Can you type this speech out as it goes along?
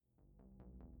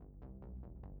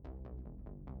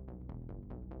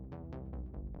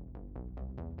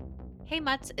Hey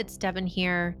Mutts, it's Devin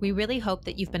here. We really hope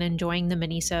that you've been enjoying the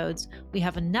minisodes. We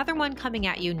have another one coming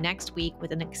at you next week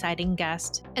with an exciting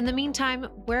guest. In the meantime,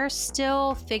 we're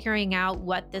still figuring out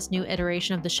what this new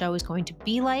iteration of the show is going to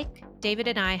be like. David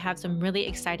and I have some really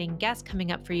exciting guests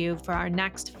coming up for you for our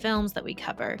next films that we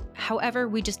cover. However,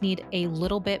 we just need a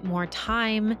little bit more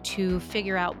time to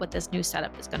figure out what this new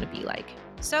setup is going to be like.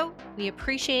 So we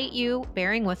appreciate you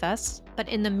bearing with us, but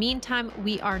in the meantime,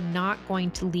 we are not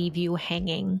going to leave you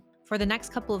hanging. For the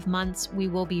next couple of months, we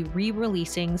will be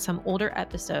re-releasing some older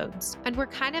episodes. And we're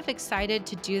kind of excited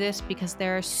to do this because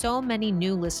there are so many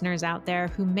new listeners out there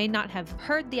who may not have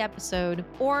heard the episode,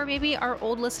 or maybe our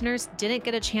old listeners didn't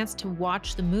get a chance to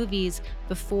watch the movies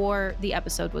before the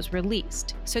episode was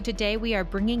released. So today we are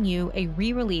bringing you a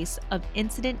re-release of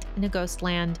Incident in a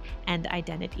Ghostland and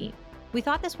Identity. We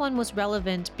thought this one was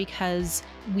relevant because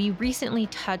we recently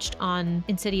touched on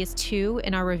Insidious 2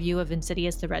 in our review of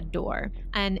Insidious the Red Door.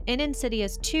 And in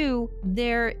Insidious 2,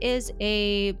 there is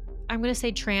I'm going to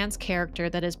say trans character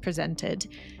that is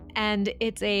presented. And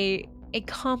it's a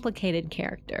complicated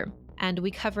character. And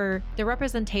we cover the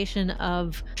representation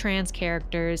of trans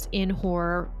characters in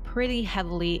horror pretty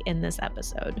heavily in this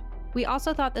episode. We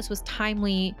also thought this was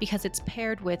timely because it's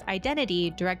paired with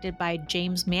Identity, directed by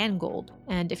James Mangold.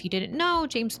 And if you didn't know,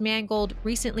 James Mangold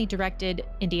recently directed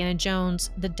Indiana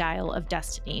Jones: The Dial of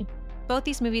Destiny. Both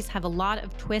these movies have a lot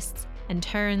of twists and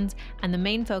turns, and the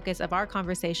main focus of our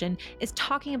conversation is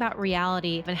talking about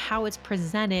reality and how it's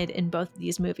presented in both of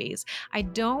these movies. I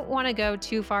don't want to go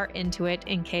too far into it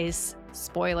in case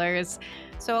spoilers,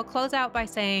 so I'll close out by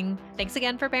saying thanks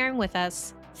again for bearing with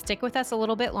us. Stick with us a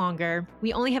little bit longer.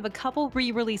 We only have a couple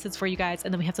re-releases for you guys,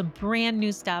 and then we have some brand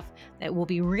new stuff that will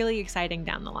be really exciting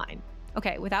down the line.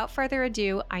 Okay, without further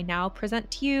ado, I now present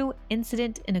to you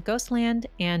Incident in a Ghostland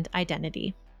and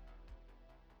Identity.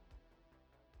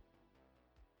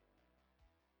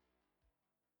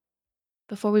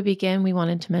 Before we begin, we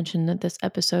wanted to mention that this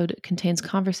episode contains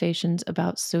conversations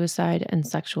about suicide and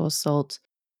sexual assault.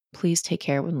 Please take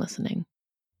care when listening.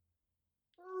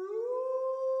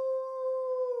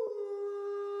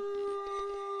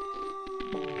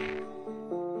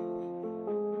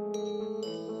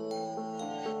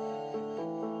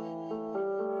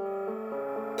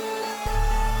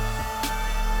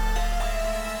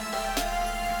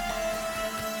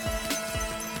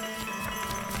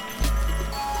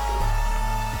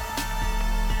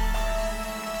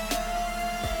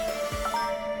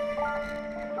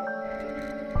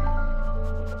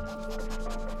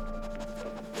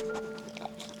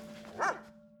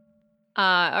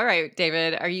 All right,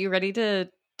 David, are you ready to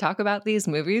talk about these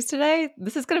movies today?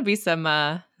 This is going to be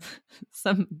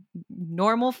some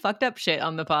normal fucked up shit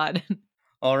on the pod.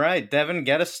 All right, Devin,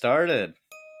 get us started.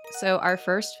 So our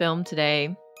first film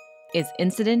today is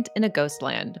Incident in a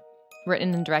Ghostland,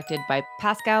 written and directed by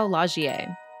Pascal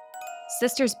Laugier.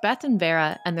 Sisters Beth and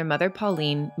Vera and their mother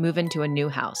Pauline move into a new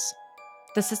house.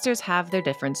 The sisters have their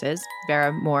differences,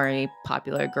 Vera more a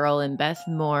popular girl and Beth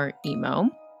more emo.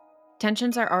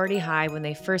 Tensions are already high when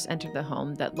they first enter the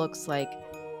home that looks like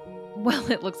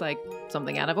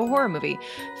something out of a horror movie,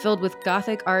 filled with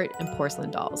gothic art and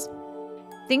porcelain dolls.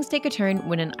 Things take a turn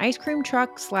when an ice cream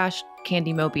truck /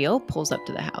 candy mobile pulls up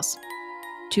to the house.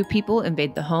 Two people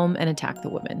invade the home and attack the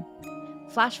woman.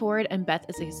 Flash forward, and Beth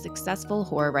is a successful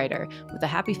horror writer with a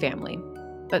happy family,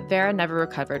 but Vera never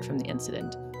recovered from the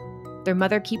incident. Their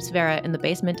mother keeps Vera in the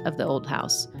basement of the old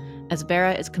house, as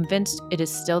Vera is convinced it is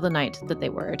still the night that they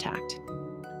were attacked.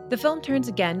 The film turns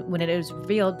again when it is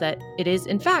revealed that it is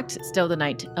in fact still the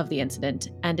night of the incident,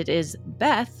 and it is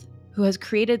Beth who has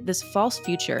created this false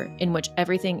future in which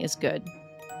everything is good.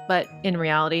 But in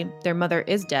reality, their mother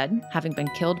is dead, having been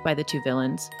killed by the two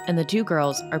villains, and the two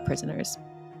girls are prisoners.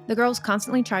 The girls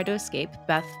constantly try to escape,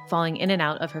 Beth falling in and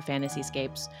out of her fantasy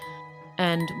escapes,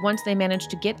 and once they manage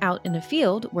to get out in a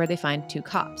field where they find two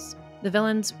cops. The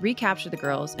villains recapture the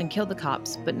girls and kill the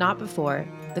cops, but not before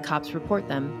the cops report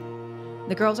them.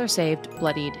 The girls are saved,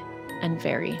 bloodied, and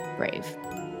very brave.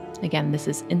 Again, this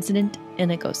is Incident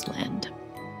in a Ghostland.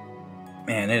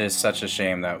 Man, it is such a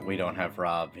shame that we don't have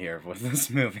Rob here with this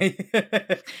movie.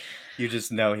 You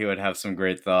just know he would have some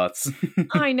great thoughts.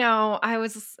 I know.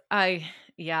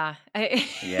 Yeah.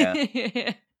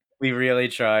 We really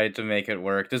tried to make it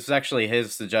work. This is actually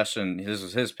his suggestion. This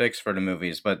was his picks for the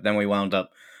movies, but then we wound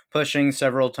up pushing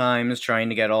several times, trying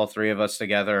to get all three of us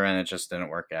together, and it just didn't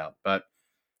work out. But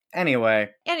anyway,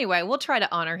 we'll try to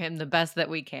honor him the best that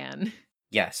we can.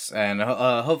 Yes, and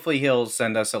hopefully he'll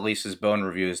send us at least his bone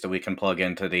reviews that we can plug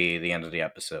into the end of the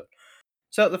episode.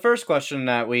 So the first question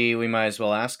that we might as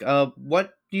well ask,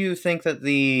 what do you think that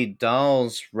the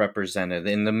dolls represented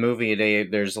in the movie?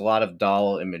 There's a lot of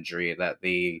doll imagery that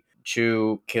the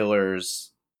Chew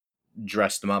killers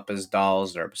dress them up as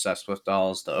dolls. They're obsessed with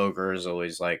dolls. The ogre is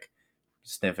always like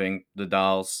sniffing the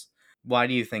dolls. Why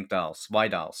do you think dolls? Why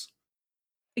dolls?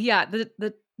 Yeah,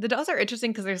 the dolls are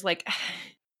interesting because there's like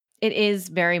it is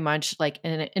very much like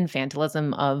an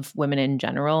infantilism of women in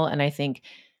general, and I think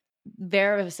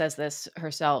Vera says this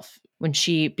herself when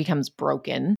she becomes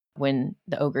broken, when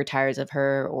the ogre tires of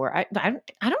her, or I don't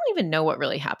even know what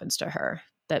really happens to her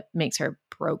that makes her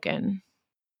broken.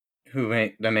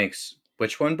 That makes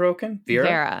which one broken? Vera?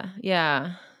 Vera,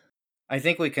 yeah. I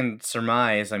think we can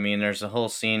surmise. I mean, there's a whole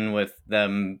scene with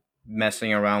them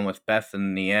messing around with Beth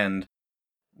in the end.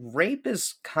 Rape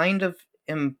is kind of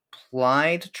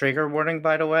implied. Trigger warning,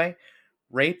 by the way.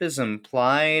 Rape is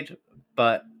implied,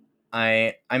 but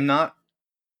I'm not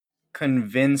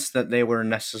convinced that they were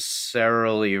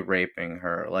necessarily raping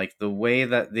her. Like the way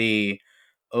that the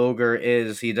ogre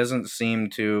is, he doesn't seem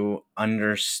to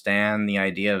understand the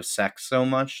idea of sex so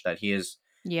much that he is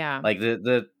Yeah. like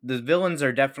the villains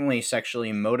are definitely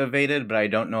sexually motivated, but I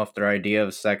don't know if their idea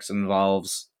of sex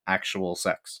involves actual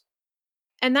sex.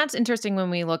 And that's interesting when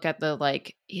we look at the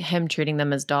like him treating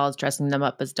them as dolls, dressing them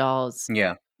up as dolls.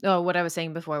 Yeah. Oh, what I was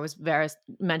saying before was Varys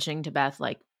mentioning to Beth,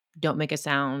 like, don't make a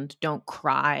sound, don't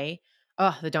cry.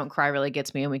 Oh, the don't cry really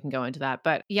gets me, and we can go into that.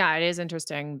 But yeah, it is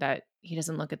interesting that he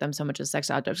doesn't look at them so much as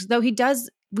sex objects. Though he does,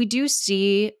 we do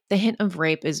see the hint of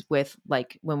rape is with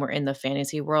like when we're in the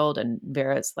fantasy world and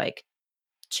Vera's like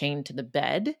chained to the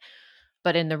bed.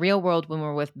 But in the real world, when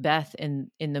we're with Beth in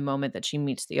the moment that she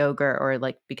meets the ogre or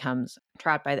like becomes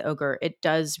trapped by the ogre, it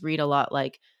does read a lot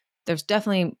like there's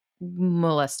definitely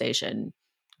molestation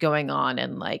going on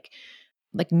and like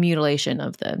mutilation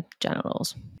of the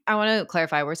genitals. I want to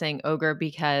clarify we're saying ogre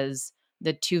because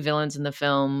the two villains in the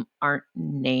film aren't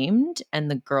named and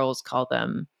the girls call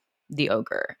them the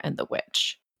ogre and the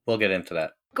witch. We'll get into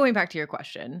that. Going back to your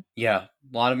question. Yeah,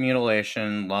 a lot of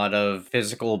mutilation, a lot of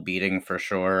physical beating for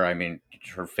sure. I mean,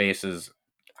 her face is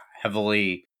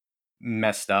heavily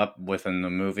messed up within the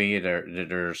movie.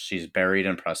 She's buried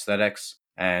in prosthetics,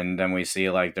 and then we see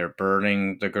like they're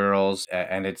burning the girls,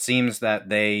 and it seems that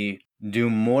they do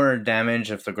more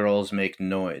damage if the girls make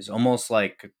noise, almost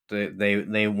like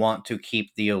they want to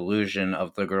keep the illusion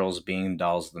of the girls being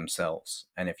dolls themselves.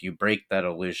 And if you break that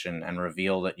illusion and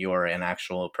reveal that you are an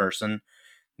actual person,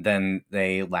 then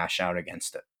they lash out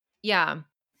against it. Yeah.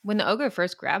 When the ogre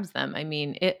first grabs them, I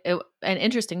mean, it an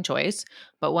interesting choice,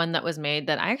 but one that was made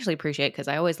that I actually appreciate because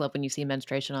I always love when you see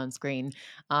menstruation on screen.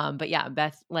 But yeah,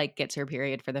 Beth like gets her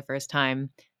period for the first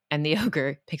time, and the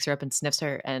ogre picks her up and sniffs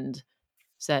her and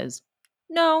says,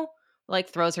 "No," like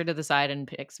throws her to the side and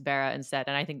picks Vera instead.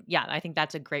 And I think, yeah, I think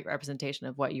that's a great representation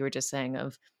of what you were just saying.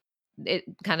 Of it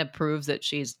kind of proves that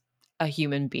she's a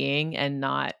human being and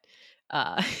not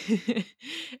uh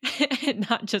and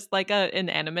not just like a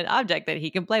inanimate object that he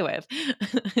can play with.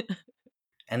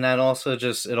 And that also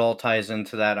just it all ties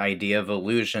into that idea of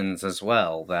illusions as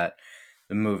well, that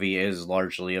the movie is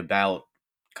largely about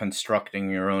constructing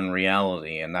your own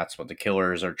reality, and that's what the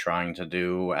killers are trying to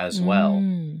do as well.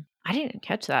 I didn't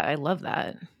catch that. I love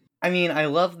that. I mean, I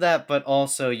love that, but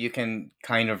also you can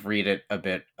kind of read it a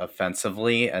bit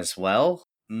offensively as well.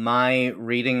 My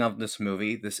reading of this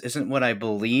movie, this isn't what I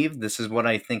believe, this is what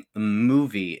I think the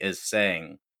movie is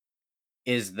saying,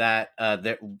 is that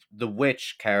the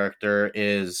witch character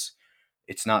is,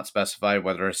 it's not specified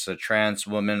whether it's a trans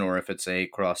woman or if it's a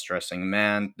cross-dressing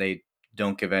man. They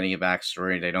don't give any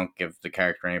backstory. They don't give the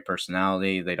character any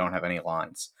personality. They don't have any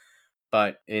lines.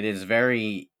 But it is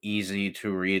very easy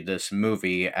to read this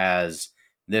movie as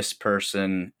this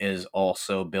person is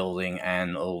also building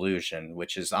an illusion,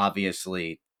 which is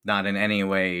obviously not in any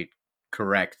way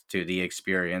correct to the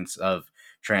experience of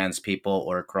trans people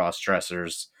or cross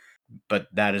dressers. But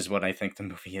that is what I think the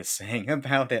movie is saying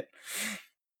about it.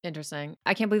 Interesting.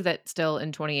 I can't believe that still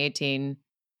in 2018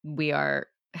 we are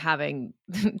having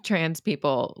trans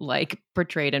people like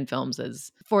portrayed in films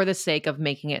as for the sake of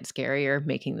making it scarier,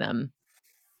 making them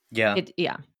Yeah. it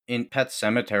yeah. In Pet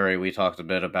Cemetery, we talked a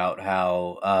bit about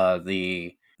how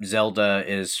the Zelda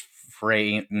is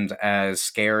framed as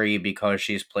scary because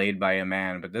she's played by a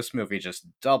man, but this movie just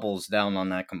doubles down on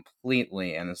that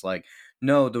completely and is like,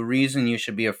 no, the reason you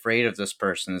should be afraid of this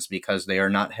person is because they are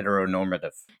not heteronormative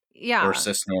or Yeah,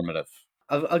 cisnormative.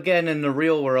 Again, in the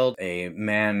real world, a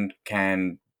man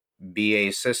can be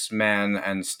a cis man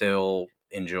and still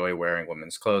enjoy wearing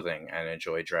women's clothing and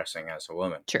enjoy dressing as a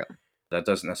woman. true. That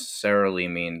doesn't necessarily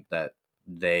mean that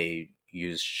they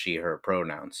use she, her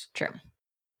pronouns, True.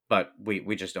 but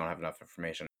we just don't have enough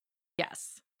information.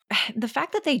 Yes. the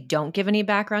fact that they don't give any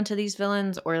background to these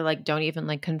villains or like don't even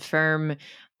like confirm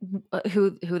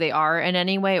who they are in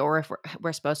any way, or if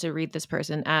we're supposed to read this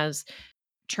person as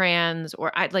trans,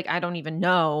 or I don't even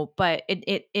know, but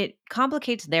it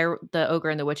complicates the ogre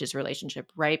and the witch's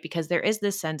relationship, right? Because there is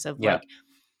this sense of Yeah. like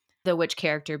the witch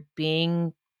character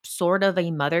being sort of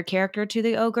a mother character to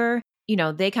the ogre. You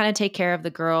know, they kind of take care of the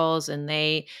girls and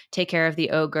they take care of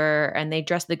the ogre and they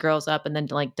dress the girls up and then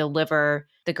like deliver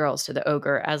the girls to the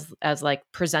ogre as like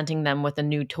presenting them with a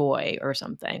new toy or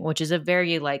something, which is a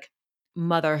very like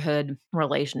motherhood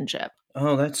relationship.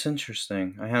 Oh, that's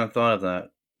interesting. I hadn't thought of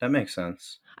that. That makes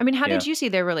sense. I mean, how Yeah. did you see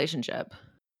their relationship?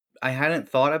 I hadn't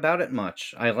thought about it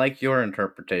much. I like your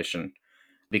interpretation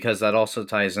because that also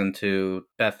ties into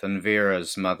Beth and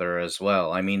Vera's mother as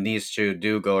well. I mean, these two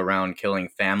do go around killing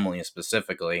families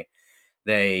specifically.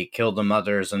 They kill the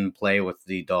mothers and play with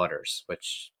the daughters,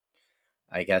 which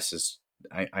I guess is,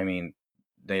 I mean,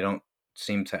 they don't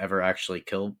seem to ever actually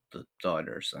kill the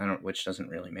daughters. I don't, which doesn't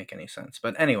really make any sense.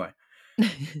 But anyway,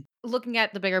 Looking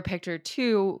at the bigger picture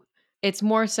too, it's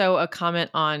more so a comment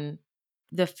on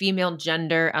the female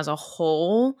gender as a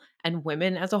whole and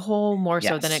women as a whole, more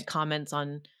so than yes. it comments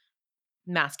on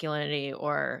masculinity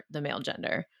or the male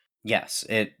gender. Yes,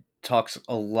 it talks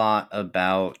a lot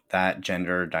about that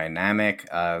gender dynamic.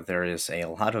 There is a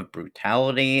lot of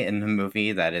brutality in the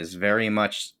movie that is very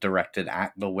much directed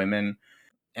at the women,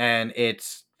 and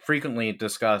it's frequently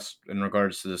discussed in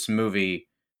regards to this movie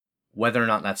whether or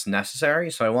not that's necessary.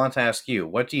 So I want to ask you,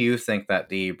 what do you think that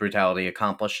the brutality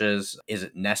accomplishes? Is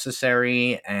it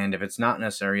necessary? And if it's not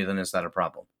necessary, then is that a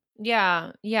problem?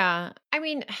 Yeah, yeah. I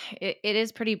mean, it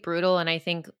is pretty brutal. And I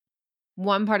think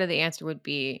one part of the answer would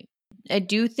be I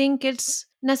do think it's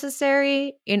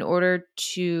necessary in order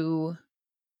to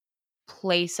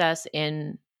place us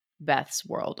in Beth's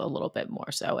world a little bit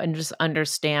more so and just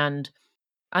understand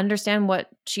what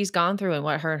she's gone through and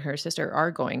what her and her sister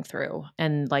are going through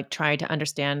and like try to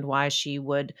understand why she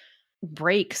would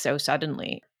break so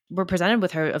suddenly. We're presented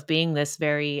with her of being this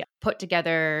very put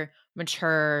together,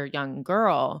 mature young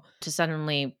girl to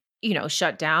suddenly, you know,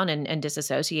 shut down and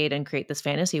disassociate and create this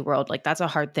fantasy world. Like that's a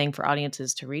hard thing for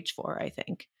audiences to reach for, I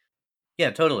think.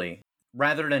 Yeah, totally.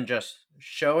 Rather than just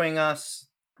showing us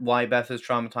why Beth is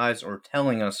traumatized or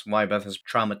telling us why Beth is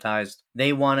traumatized,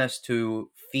 they want us to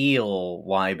feel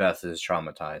why Beth is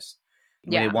traumatized.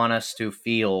 They Yeah. want us to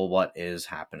feel what is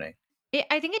happening.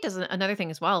 I think it does another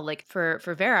thing as well. Like for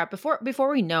Vera, before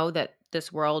we know that this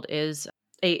world is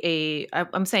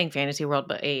I'm saying fantasy world,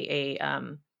 but a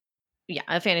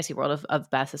fantasy world of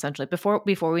Beth essentially. Before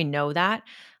we know that,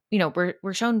 you know,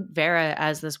 we're shown Vera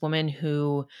as this woman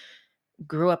who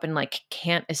grew up and like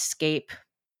can't escape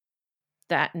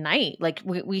that night. Like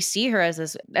we see her as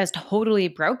this as totally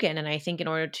broken. And I think in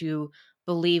order to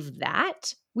believe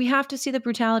that, we have to see the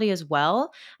brutality as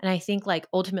well. And I think like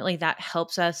ultimately that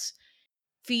helps us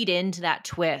feed into that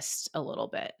twist a little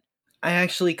bit. I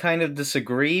actually kind of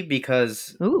disagree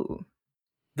because Ooh.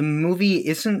 the movie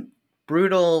isn't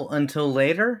brutal until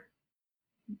later.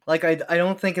 Like I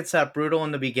don't think it's that brutal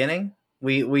in the beginning.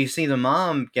 We see the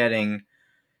mom getting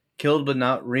killed but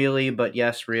not really, but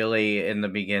yes really in the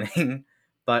beginning.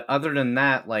 But other than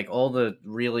that, like all the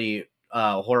really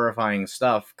horrifying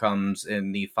stuff comes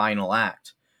in the final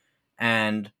act.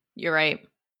 And You're right.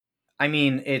 I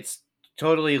mean, it's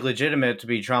totally legitimate to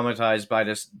be traumatized by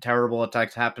this terrible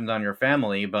attack that happened on your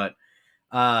family, but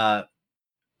uh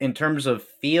in terms of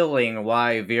feeling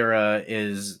why Vera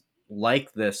is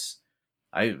like this,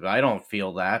 I don't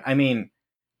feel that. I mean,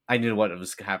 I knew what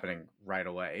was happening right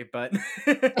away, but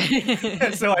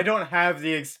so I don't have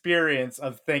the experience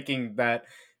of thinking that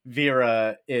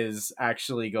Vera is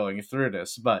actually going through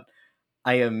this. But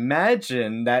I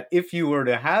imagine that if you were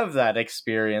to have that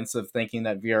experience of thinking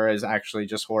that Vera is actually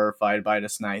just horrified by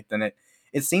this night, then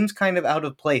it seems kind of out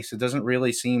of place. It doesn't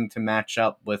really seem to match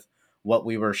up with what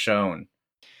we were shown.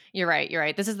 You're right. You're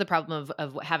right. This is the problem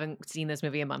of having seen this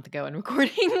movie a month ago and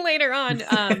recording later on.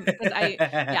 Because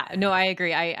yeah, no, I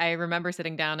agree. I remember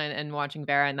sitting down and watching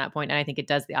Vera in that point, and I think it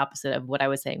does the opposite of what I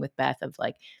was saying with Beth of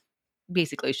like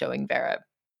basically showing Vera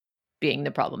being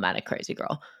the problematic crazy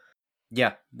girl.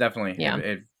 Yeah, definitely. It, Yeah.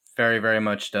 it very, very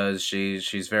much does.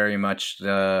 She's very much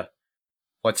the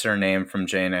what's her name from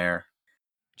Jane Eyre?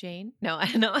 Jane? No, I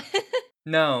don't know.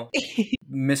 No,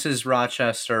 Mrs.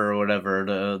 Rochester or whatever,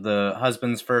 the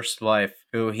husband's first wife,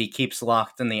 who he keeps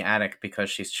locked in the attic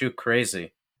because she's too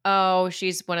crazy. Oh,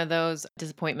 she's one of those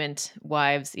disappointment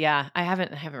wives. Yeah, I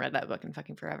haven't read that book in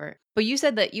fucking forever. But you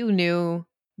said that you knew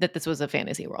that this was a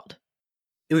fantasy world.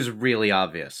 It was really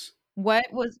obvious. What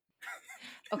was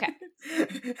Okay.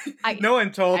 I No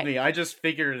one told I me. I just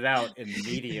figured it out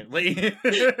immediately.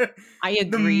 I The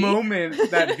agree.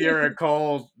 moment that Vera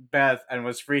called Beth and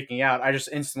was freaking out, I just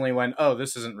instantly went, "Oh,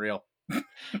 this isn't real."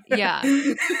 Yeah.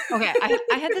 Okay,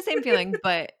 I had the same feeling,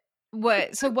 but what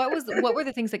were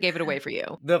the things that gave it away for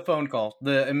you? The phone call,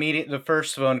 the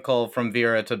first phone call from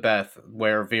Vera to Beth,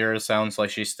 where Vera sounds like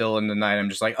she's still in the night. I'm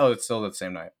just like, oh, it's still the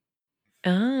same night. Ah,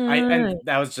 And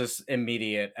that was just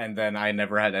immediate, and then I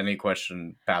never had any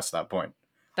question past that point.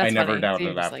 I that's never funny. So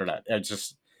you're doubted just after like that. It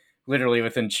just literally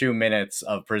within 2 minutes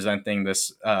of presenting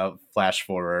this flash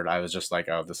forward, I was just like,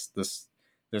 oh, this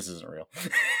isn't real.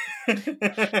 did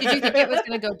you think it was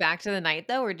gonna go back to the night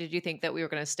though, or did you think that we were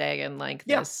gonna stay in like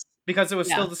Yeah, this? because it was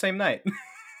Yeah. still the same night.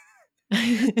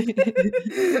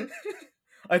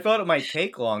 I thought it might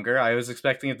take longer. I was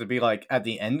expecting it to be like at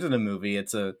the end of the movie.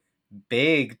 It's a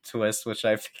big twist, which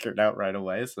I figured out right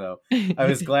away. So I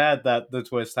was glad that the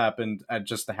twist happened at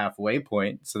just the halfway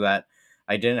point so that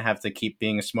I didn't have to keep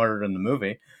being smarter than the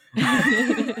movie.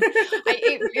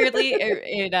 It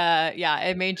really yeah,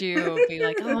 it made you be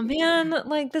like, "Oh man,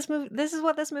 like this is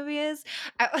what this movie is."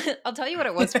 I'll tell you what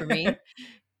it was for me.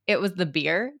 It was the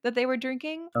beer that they were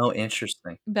drinking. Oh,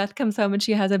 interesting. Beth comes home and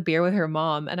she has a beer with her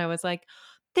mom, and I was like,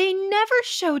 "They never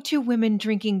show two women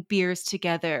drinking beers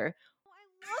together. Oh,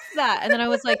 I love that." And then I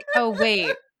was like, "Oh,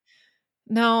 wait.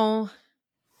 No,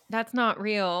 that's not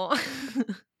real."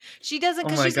 She doesn't Oh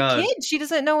because my she's a god. kid. She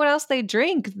doesn't know what else they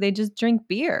drink. They just drink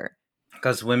beer.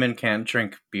 Because women can't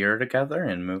drink beer together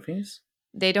in movies?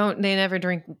 They never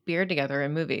drink beer together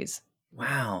in movies.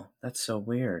 Wow, that's so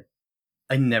weird.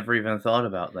 I never even thought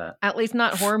about that. At least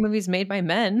not horror movies made by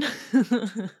men.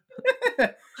 Women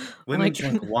Like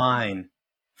drink wine,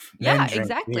 men yeah, drink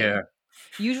exactly. beer.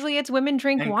 Usually it's women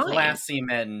drink And wine. classy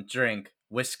men drink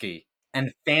whiskey.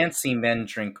 And fancy men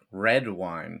drink red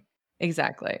wine.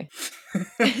 Exactly.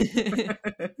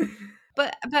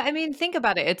 But I mean, think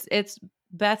about it. It's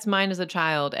Beth's mind as a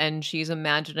child, and she's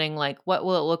imagining like, what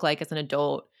will it look like as an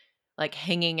adult, like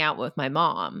hanging out with my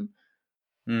mom?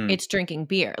 Hmm. It's drinking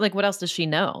beer. Like, what else does she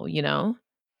know? You know,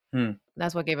 Hmm.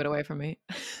 that's what gave it away for me.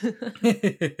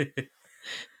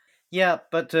 Yeah,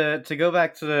 but to go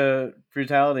back to the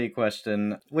brutality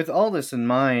question, with all this in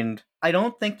mind, I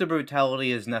don't think the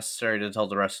brutality is necessary to tell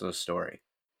the rest of the story.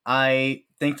 I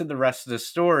think that the rest of the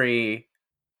story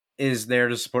is there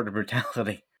to support the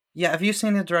brutality. Yeah, have you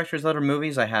seen the director's other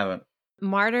movies? I haven't.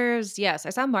 Martyrs, yes, I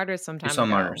saw Martyrs some You time saw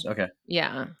ago. Martyrs. Okay.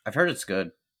 Yeah, I've heard it's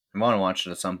good. I want to watch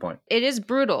it at some point. it is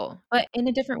brutal, but in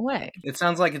a different way. It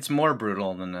sounds like it's more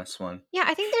brutal than this one. Yeah,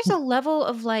 I think there's a level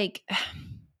of like,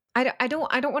 I don't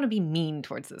want to be mean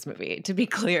towards this movie. To be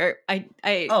clear, I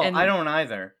Oh, I and don't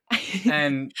either.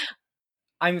 And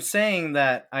I'm saying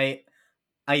that I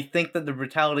think that the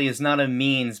brutality is not a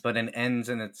means but an ends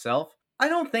in itself. I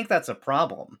don't think that's a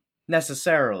problem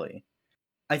necessarily.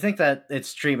 I think that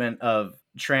its treatment of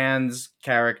trans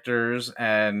characters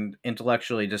and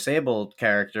intellectually disabled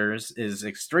characters is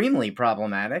extremely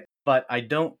problematic, but I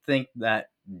don't think that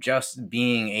just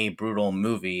being a brutal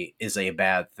movie is a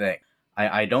bad thing.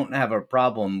 I don't have a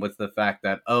problem with the fact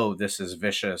that, oh, this is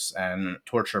vicious and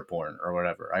torture porn or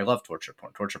whatever. I love torture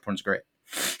porn. Torture porn's great.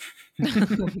 oh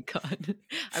my god.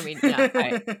 I mean,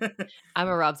 yeah, I'm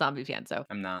a Rob Zombie fan, so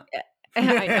I'm not.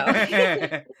 I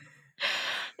know.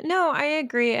 No, I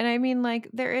agree, and I mean, like,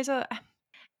 there is a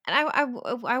and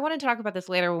I wanna talk about this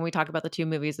later when we talk about the 2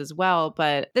 movies as well,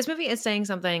 but this movie is saying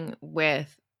something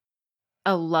with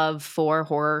a love for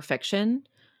horror fiction,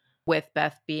 with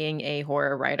Beth being a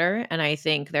horror writer, and I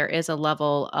think there is a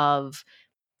level of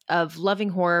loving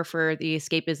horror for the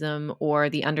escapism or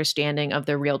the understanding of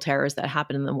the real terrors that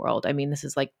happen in the world. I mean, this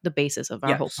is like the basis of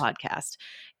our whole Yes. podcast.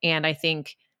 And I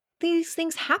think these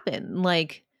things happen.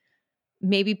 Like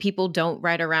maybe people don't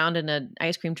ride around in an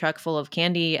ice cream truck full of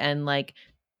candy and like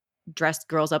dress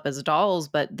girls up as dolls,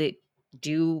 but they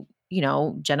do, you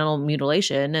know, genital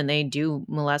mutilation and they do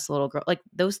molest little girl. Like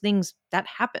those things that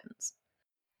happens.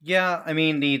 Yeah, I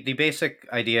mean the basic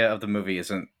idea of the movie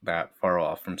isn't that far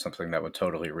off from something that would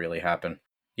totally really happen.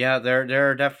 Yeah, there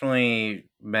are definitely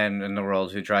men in the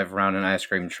world who drive around in ice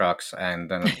cream trucks and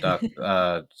then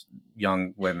abduct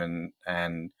young women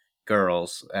and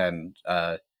girls and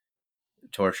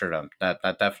torture them. That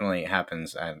definitely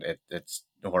happens, and it's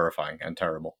horrifying and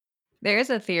terrible. There is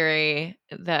a theory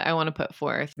that I want to put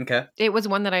forth. Okay. It was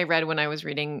one that I read when I was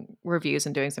reading reviews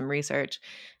and doing some research.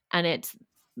 And it's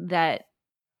that,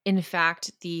 in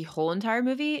fact, the whole entire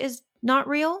movie is not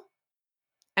real.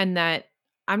 And that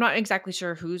I'm not exactly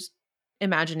sure whose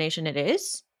imagination it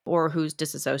is or whose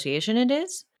disassociation it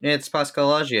is. It's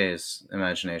Pascal Augier's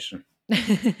imagination.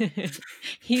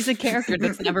 He's a character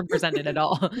that's never presented at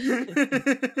all.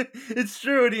 It's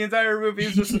true. The entire movie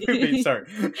is just a movie. Sorry.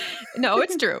 No,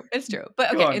 it's true. It's true.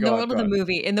 But Go okay, on, in the go on, world of go the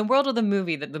on.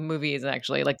 movie, that the movie is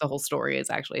actually like the whole story is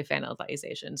actually a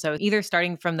fantasization. So either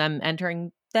starting from them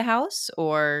entering the house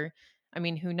or I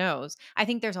mean, who knows? I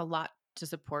think there's a lot to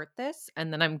support this.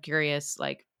 And then I'm curious,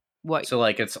 like, what So,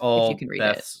 like, it's if you all can read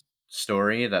it. Beth's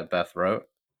story that Beth wrote.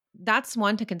 That's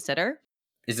one to consider.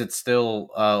 Is it still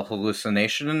a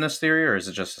hallucination in this theory, or is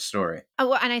it just a story? Oh,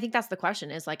 well, and I think that's the question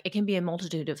is like it can be a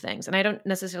multitude of things. And I don't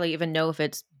necessarily even know if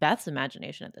it's Beth's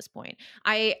imagination at this point.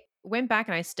 I went back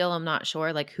and I still am not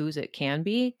sure like whose it can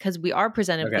be because we are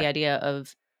presented with Okay. the idea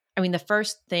of I mean, the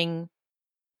first thing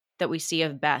that we see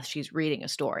of Beth, she's reading a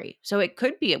story. So it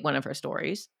could be one of her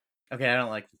stories. Okay, I don't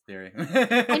like this theory.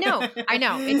 I know. I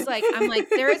know. It's like I'm like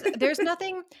there's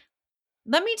nothing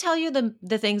let me tell you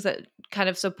the things that kind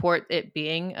of support it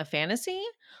being a fantasy.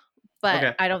 But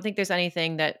Okay. I don't think there's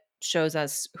anything that shows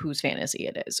us whose fantasy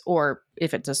it is or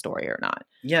if it's a story or not.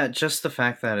 Yeah, just the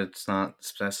fact that it's not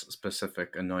specific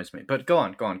annoys me. But go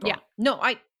on, go on, go Yeah. on. No,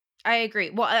 I agree.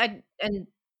 Well, and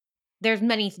there's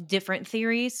many different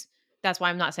theories. That's why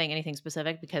I'm not saying anything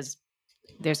specific because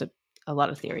there's a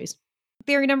lot of theories.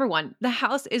 Theory number 1, the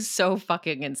house is so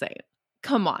fucking insane.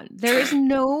 Come on. There is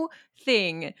no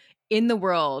thing in the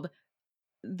world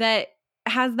that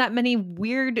has that many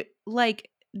weird like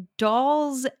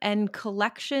dolls and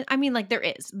collection. I mean, like there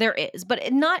is,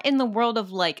 but not in the world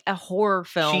of like a horror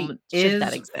film She should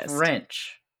that is exist.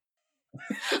 French.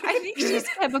 I think she's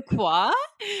Quebecois.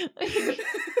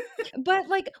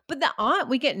 But the aunt,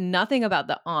 we get nothing about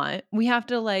the aunt. We have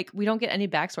to like, we don't get any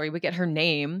backstory. We get her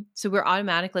name. So we're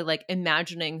automatically like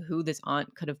imagining who this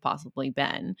aunt could have possibly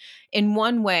been. In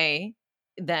one way,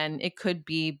 then it could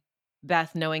be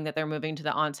Beth knowing that they're moving to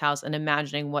the aunt's house and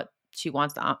imagining what she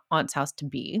wants the aunt's house to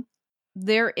be.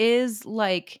 There is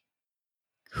like,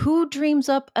 who dreams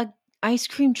up a ice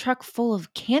cream truck full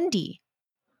of candy?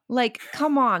 Like,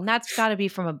 come on, that's got to be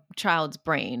from a child's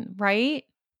brain, right?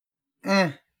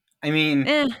 Eh. I mean,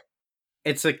 Eh,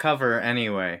 it's a cover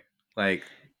anyway. Like,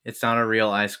 it's not a real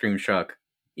ice cream truck,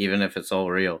 even if it's all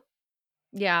real.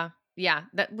 yeah, yeah.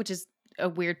 That which is a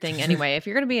weird thing anyway. If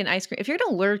you're gonna be an ice cream, if you're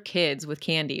gonna lure kids with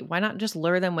candy, why not just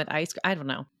lure them with ice cream? I don't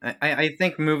know. I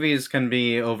think movies can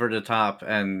be over the top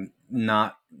and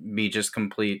not be just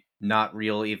complete, not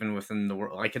real, even within the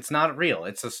world. Like, it's not real.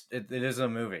 It is a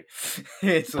movie.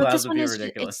 It's But allowed this to one be is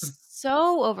ridiculous. it's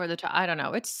so over the top. I don't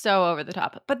know. It's so over the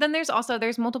top. But then there's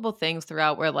multiple things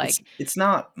throughout where like It's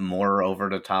not more over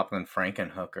the top than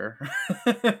Frankenhooker.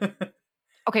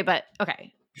 okay, but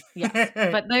okay. Yes.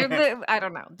 But I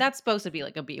don't know. That's supposed to be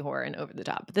like a B horror and over the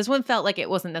top. But this one felt like it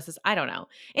wasn't necessary. I don't know.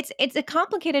 It's a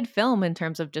complicated film in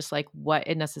terms of just like what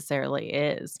it necessarily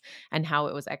is and how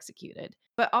it was executed.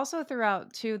 But also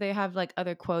throughout too, they have like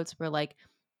other quotes where like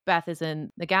Beth is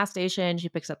in the gas station, she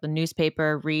picks up the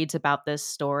newspaper, reads about this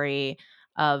story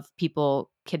of people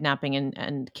kidnapping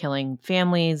and killing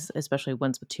families, especially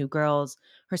ones with 2 girls.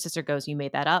 Her sister goes, "You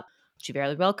made that up." She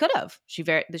very well could have.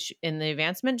 In the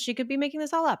advancement, she could be making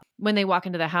this all up. When they walk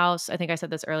into the house, I think I said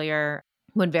this earlier.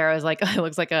 When Vera is like, it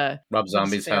looks like a Rob what did she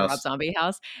Zombie's say? A Rob house. Zombie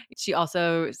house. She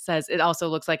also says it also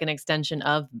looks like an extension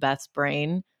of Beth's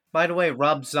brain. By the way,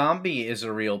 Rob Zombie is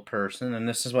a real person, and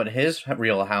this is what his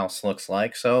real house looks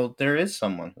like. So there is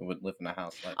someone who would live in a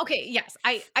house like Okay, yes,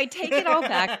 I take it all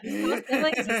back. This house doesn't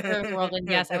exist in the world, and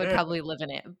yes, I would this. probably live in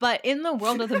it. But in the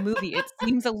world of the movie, it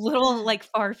seems a little like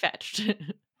far fetched.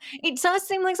 It does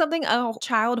seem like something a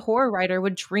child horror writer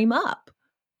would dream up.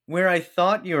 Where I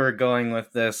thought you were going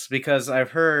with this, because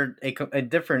I've heard a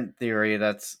different theory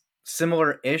that's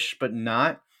similar-ish, but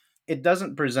not. It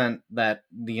doesn't present that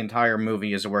the entire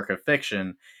movie is a work of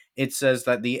fiction. It says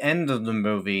that the end of the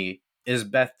movie is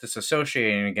Beth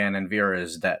disassociating again and Vera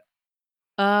is dead.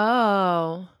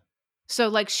 Oh. So,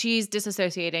 like, she's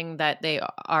disassociating that they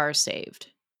are saved.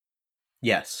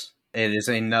 Yes. It is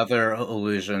another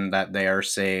illusion that they are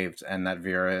saved and that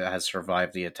Vera has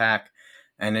survived the attack.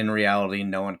 And in reality,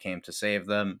 no one came to save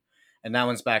them. And that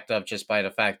one's backed up just by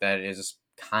the fact that it is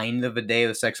kind of a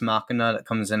deus ex machina that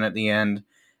comes in at the end.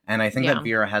 And I think that Yeah.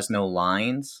 Vera has no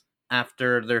lines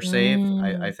after they're saved.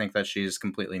 I Mm. think that she's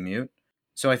completely mute.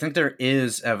 So I think there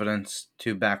is evidence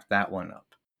to back that one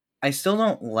up. I still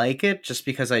don't like it just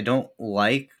because I don't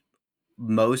like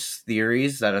most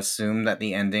theories that assume that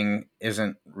the ending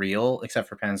isn't real, except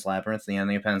for Pan's Labyrinth. The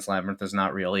ending of Pan's Labyrinth is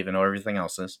not real, even though everything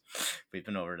else is. We've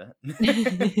been over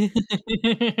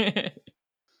that.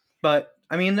 But,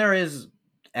 I mean, there is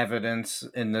evidence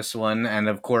in this one, and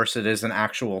of course, it is an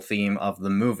actual theme of the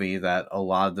movie that a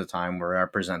lot of the time we are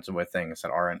presented with things that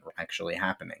aren't actually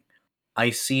happening.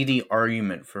 I see the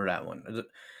argument for that one.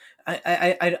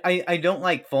 I don't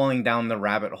like falling down the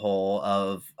rabbit hole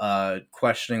of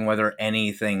questioning whether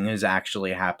anything is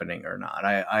actually happening or not.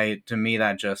 I to me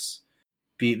that just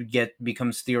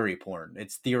becomes theory porn.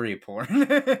 It's theory porn,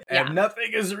 and Yeah.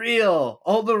 nothing is real.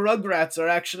 All the Rugrats are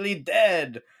actually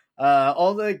dead.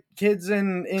 All the kids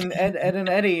in Ed and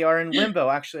Eddie are in limbo.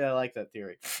 Actually, I like that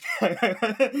theory.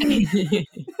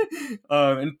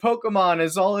 And Pokemon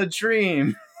is all a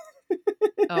dream.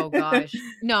 Oh gosh.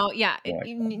 No, yeah. Yeah.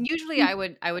 Usually I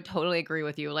would totally agree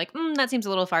with you. Like, that seems a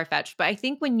little far fetched. But I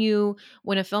think when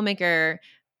a filmmaker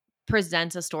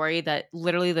presents a story that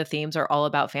literally the themes are all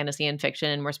about fantasy and fiction,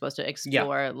 and we're supposed to Yeah,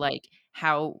 explore like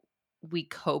how we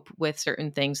cope with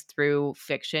certain things through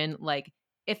fiction, like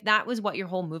if that was what your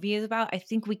whole movie is about, I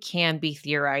think we can be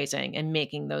theorizing and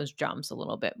making those jumps a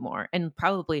little bit more, and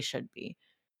probably should be.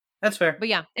 that's fair. But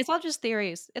yeah, it's all just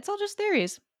theories. It's all just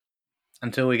theories.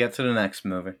 Until we get to the next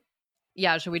movie.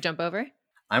 Yeah, should we jump over?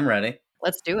 I'm ready.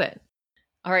 Let's do it.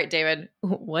 All right, David,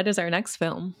 what is our next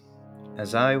film?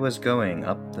 As I was going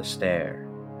up the stair,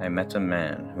 I met a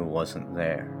man who wasn't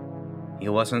there. He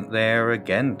wasn't there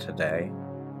again today.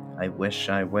 I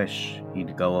wish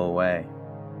he'd go away.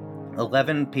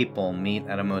 11 people meet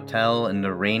at a motel in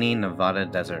the rainy Nevada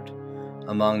desert.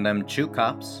 Among them 2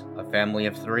 cops, a family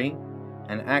of 3,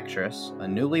 an actress, a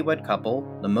newlywed couple,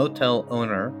 the motel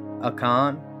owner, a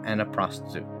con, and a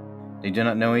prostitute. They do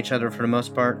not know each other for the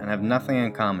most part and have nothing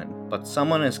in common, but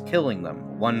someone is killing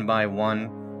them one by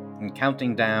one and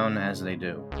counting down as they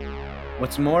do.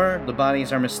 What's more, the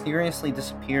bodies are mysteriously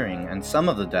disappearing, and some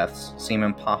of the deaths seem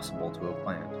impossible to have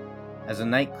planned. As the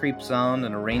night creeps on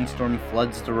and a rainstorm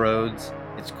floods the roads,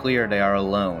 it's clear they are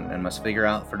alone and must figure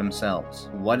out for themselves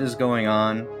what is going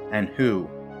on and who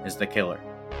is the killer.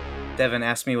 Devin,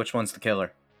 ask me which one's the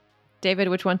killer. David,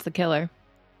 which one's the killer?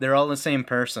 They're all the same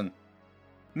person.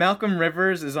 Malcolm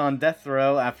Rivers is on death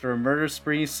row after a murder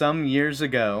spree some years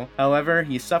ago. However,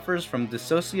 he suffers from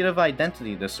dissociative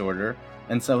identity disorder,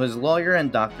 and so his lawyer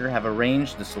and doctor have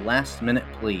arranged this last-minute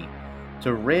plea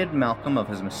to rid Malcolm of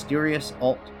his mysterious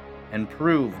alt and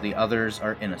prove the others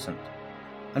are innocent.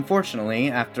 Unfortunately,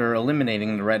 after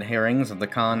eliminating the red herrings of the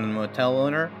con and motel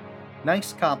owner,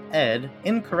 nice cop Ed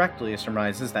incorrectly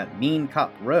surmises that mean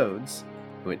cop Rhodes,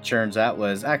 who it turns out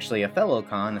was actually a fellow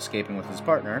con escaping with his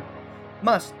partner,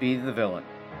 must be the villain.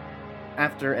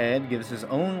 After Ed gives his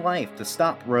own life to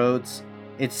stop Rhodes,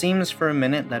 it seems for a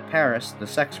minute that Paris, the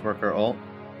sex worker alt,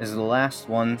 is the last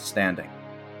one standing.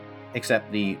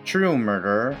 Except the true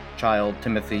murderer, child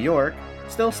Timothy York,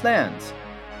 still stands.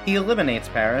 He eliminates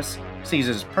Paris,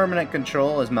 seizes permanent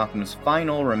control as Malcolm's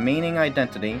final remaining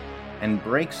identity, and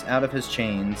breaks out of his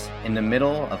chains in the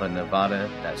middle of a Nevada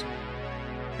desert.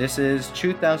 This is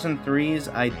 2003's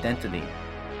Identity,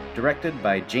 directed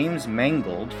by James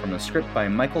Mangold from a script by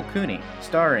Michael Cooney,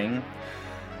 starring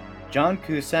John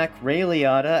Cusack, Ray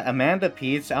Liotta, Amanda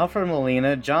Peets, Alfred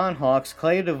Molina, John Hawkes,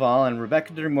 Clea Duvall, and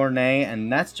Rebecca De Mornay,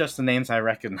 and that's just the names I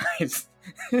recognize.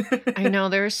 I know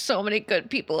there are so many good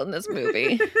people in this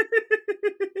movie.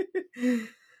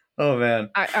 Oh man.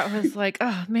 I was like,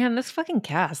 oh man, this fucking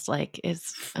cast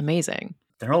is amazing.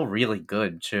 They're all really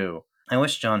good too. I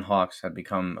wish John Hawkes had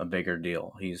become a bigger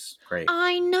deal. He's great.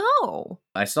 I know.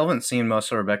 I still haven't seen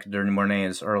most of Rebecca De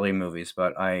Mornay's early movies,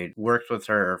 but I worked with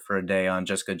her for a day on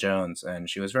Jessica Jones, and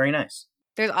she was very nice.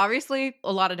 There's obviously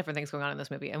a lot of different things going on in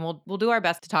this movie, and we'll do our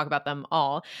best to talk about them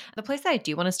all. The place that I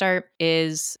do want to start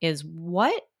is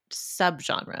what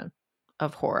subgenre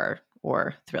of horror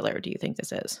or thriller do you think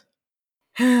this is?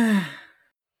 I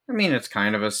mean, it's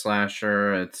kind of a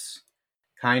slasher. It's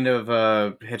kind of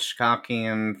a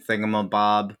Hitchcockian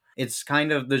thingamabob. It's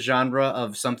kind of the genre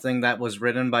of something that was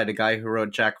written by the guy who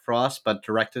wrote Jack Frost, but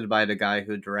directed by the guy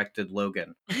who directed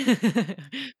Logan.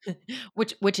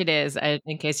 which it is,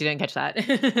 in case you didn't catch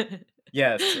that.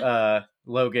 Yes,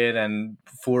 Logan and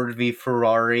Ford v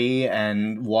Ferrari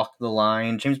and Walk the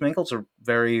Line. James Mangold's a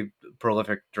very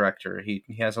prolific director. He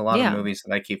has a lot of movies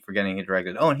that I keep forgetting he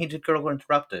directed. Oh, and he did Girl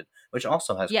Interrupted, which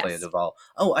also has Clea Duvall.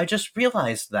 Oh, I just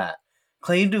realized that.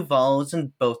 Clea Duvall is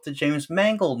in both the James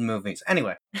Mangold movies.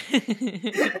 Anyway.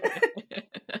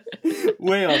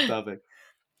 Way off topic.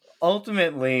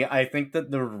 Ultimately, I think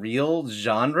that the real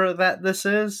genre that this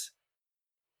is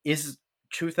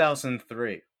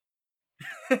 2003.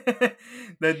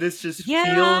 That this just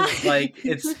feels like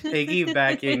it's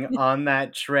piggybacking on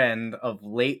that trend of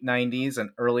late 90s and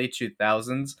early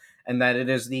 2000s, and that it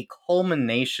is the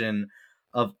culmination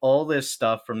of all this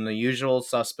stuff from The Usual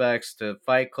Suspects to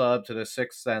Fight Club to The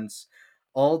Sixth Sense.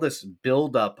 All this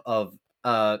buildup of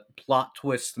plot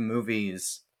twist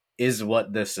movies is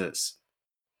what this is.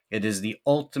 It is the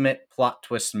ultimate plot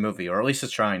twist movie, or at least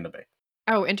it's trying to be.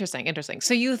 Oh, interesting, interesting.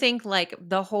 So you think like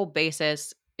the whole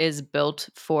basis is built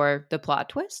for the plot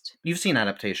twist? You've seen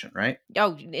Adaptation, right?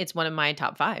 Oh, it's one of my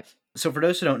top 5. So for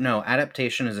those who don't know,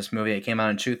 Adaptation is this movie that came out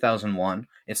in 2001.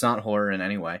 It's not horror in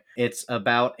any way. It's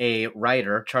about a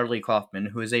writer, Charlie Kaufman,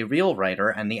 who is a real writer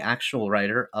and the actual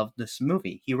writer of this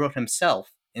movie. He wrote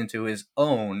himself into his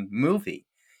own movie.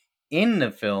 In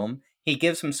the film, he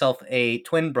gives himself a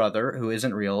twin brother who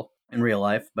isn't real in real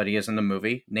life, but he is in the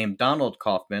movie, named Donald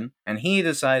Kaufman, and he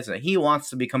decides that he wants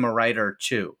to become a writer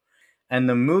too. And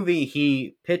the movie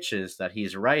he pitches that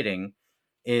he's writing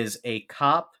is a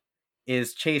cop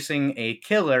is chasing a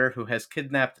killer who has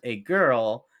kidnapped a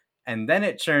girl, and then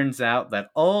it turns out that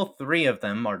all three of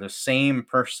them are the same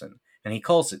person, and he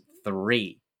calls it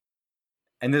Three.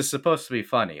 And this is supposed to be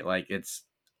funny. Like, it's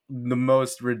the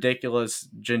most ridiculous,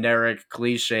 generic,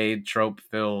 cliched, trope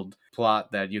filled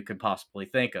plot that you could possibly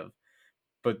think of.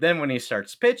 But then when he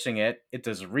starts pitching it, it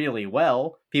does really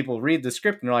well. People read the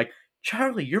script and they're like,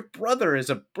 Charlie, your brother is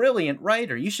a brilliant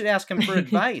writer. You should ask him for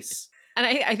advice. And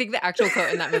I think the actual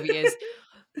quote in that movie is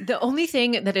the only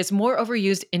thing that is more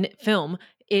overused in film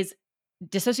is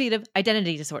dissociative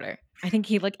identity disorder. I think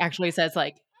he like actually says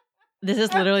like this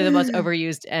is literally the most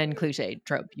overused and cliche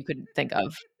trope you could think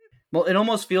of. Well, it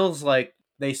almost feels like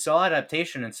they saw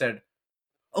Adaptation and said,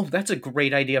 oh, that's a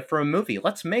great idea for a movie.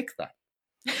 Let's make that.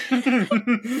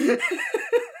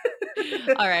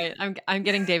 All right, I'm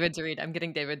getting David to read. I'm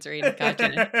getting David to read.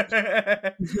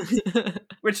 Gotcha.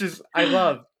 Which is, I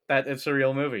love that it's a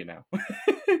real movie now.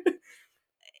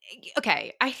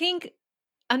 Okay, I think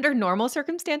under normal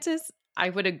circumstances, I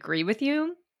would agree with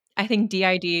you. I think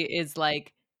DID is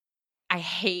like I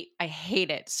hate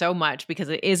it so much because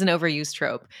it is an overused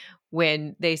trope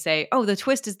when they say, "Oh, the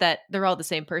twist is that they're all the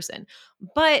same person."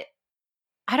 But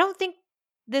I don't think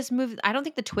I don't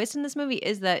think the twist in this movie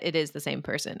is that it is the same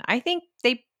person. I think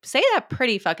they say that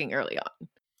pretty fucking early on.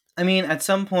 I mean, at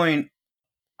some point,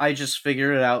 I just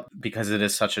figured it out because it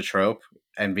is such a trope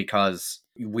and because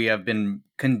we have been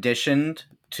conditioned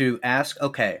to ask,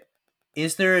 okay,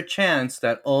 is there a chance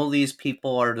that all these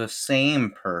people are the same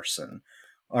person?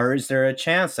 Or is there a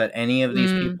chance that any of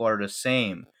these Mm, people are the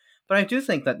same? But I do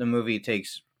think that the movie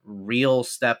takes real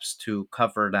steps to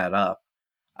cover that up.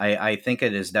 I think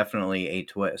it is definitely a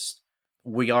twist.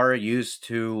 We are used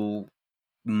to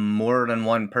more than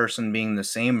one person being the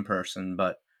same person,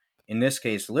 but in this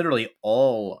case, literally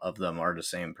all of them are the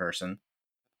same person.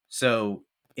 So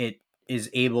it is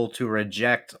able to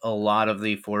reject a lot of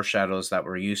the foreshadows that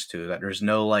we're used to. That there's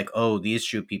no like, oh, these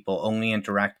two people only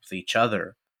interact with each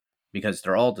other because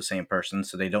they're all the same person,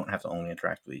 so they don't have to only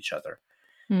interact with each other.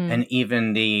 mm. And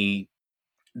even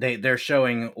they're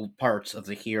showing parts of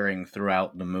the hearing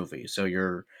throughout the movie, so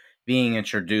you're being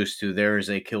introduced to there is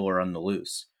a killer on the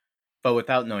loose. But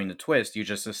without knowing the twist, you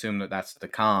just assume that that's the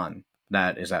con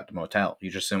that is at the motel. You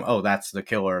just assume, oh, that's the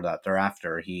killer that they're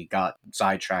after. He got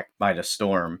sidetracked by the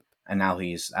storm, and now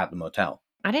he's at the motel.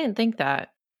 I didn't think that.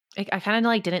 I kind of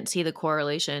like didn't see the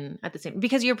correlation at the same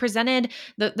because you're presented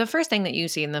the first thing that you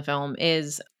see in the film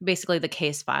is basically the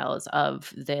case files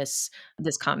of this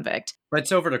convict. But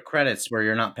it's over the credits where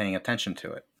you're not paying attention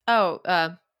to it. Oh,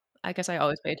 I guess I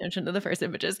always pay attention to the first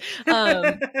images.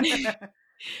 Um,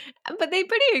 but they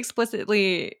pretty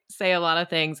explicitly say a lot of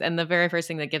things, and the very first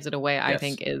thing that gives it away, I Yes.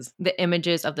 think, is the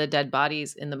images of the dead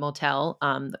bodies in the motel.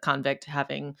 The convict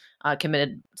having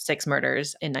committed 6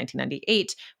 murders in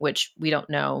 1998, which we don't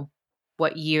know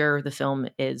what year the film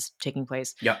is taking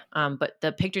place. Yeah. But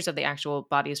the pictures of the actual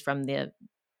bodies from the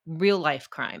real life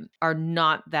crime are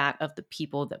not that of the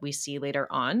people that we see later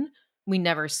on. We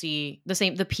never see the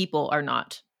same. The people are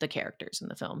not the characters in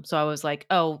the film. So I was like,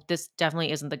 oh, this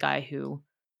definitely isn't the guy who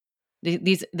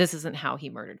this isn't how he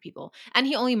murdered people. And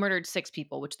he only murdered 6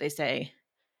 people, which they say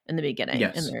in the beginning,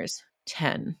 and Yes. there's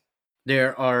 10.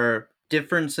 There are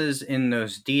differences in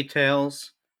those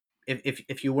details.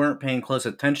 If you weren't paying close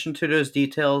attention to those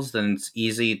details, then it's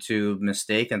easy to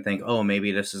mistake and think, oh,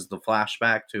 maybe this is the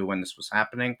flashback to when this was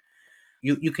happening.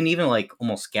 You can even like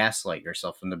almost gaslight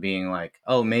yourself into being like,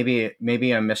 oh, maybe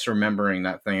I'm misremembering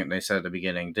that thing that they said at the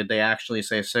beginning. Did they actually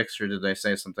say 6 or did they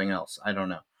say something else? I don't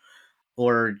know.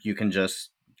 Or you can just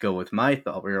go with my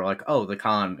thought where you're like, oh, the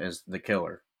con is the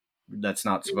killer. That's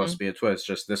not supposed Mhm. to be a twist,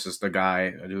 just this is the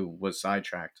guy who was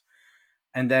sidetracked.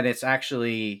 And then it's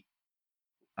actually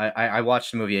I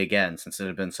watched the movie again since it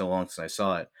had been so long since I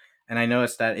saw it. And I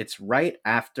noticed that it's right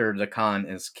after the con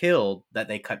is killed that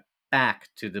they cut back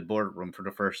to the boardroom for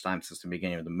the first time since the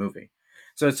beginning of the movie.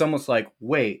 So it's almost like,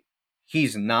 wait,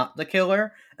 he's not the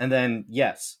killer? And then,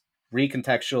 yes,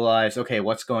 recontextualize, okay,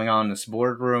 what's going on in this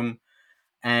boardroom?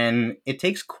 And it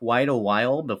takes quite a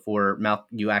while before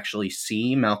you actually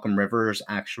see Malcolm Rivers'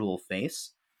 actual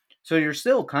face. So you're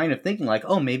still kind of thinking like,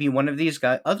 oh, maybe one of these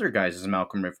other guys is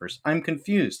Malcolm Rivers. I'm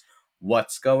confused.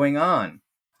 What's going on?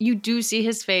 You do see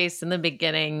his face in the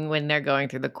beginning when they're going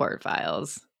through the court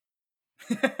files.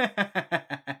 Again,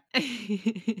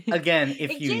 if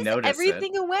It you gives notice it,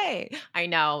 everything away. I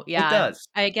know, it yeah. does.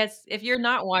 I guess if you're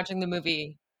not watching the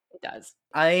movie, it does.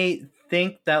 I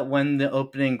think that when the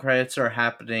opening credits are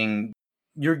happening,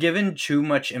 you're given too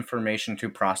much information to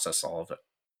process all of it.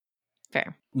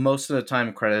 Fair. Most of the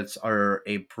time, credits are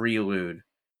a prelude,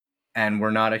 and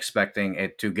we're not expecting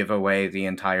it to give away the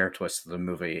entire twist of the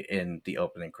movie in the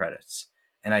opening credits.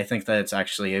 And I think that it's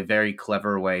actually a very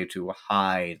clever way to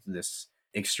hide this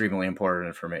extremely important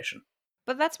information.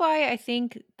 But that's why I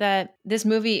think that this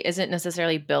movie isn't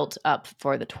necessarily built up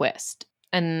for the twist.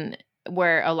 And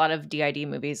where a lot of DID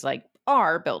movies like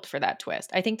are built for that twist.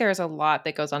 I think there's a lot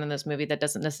that goes on in this movie that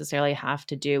doesn't necessarily have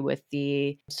to do with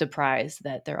the surprise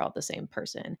that they're all the same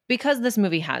person. Because this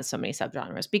movie has so many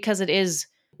subgenres, because it is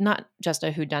not just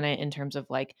a whodunit in terms of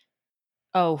like,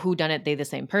 oh, whodunit, they the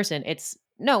same person. It's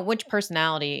no, which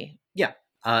personality. Yeah.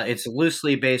 It's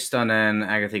loosely based on an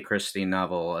Agatha Christie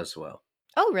novel as well.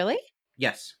 Oh, really?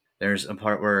 Yes. There's a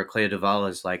part where Clea Duvall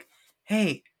is like,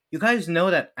 hey, you guys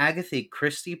know that Agatha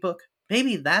Christie book?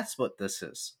 Maybe that's what this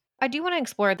is. I do want to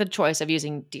explore the choice of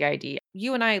using DID.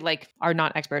 You and I are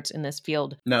not experts in this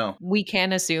field. No. We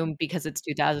can assume because it's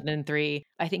 2003.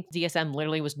 I think DSM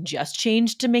literally was just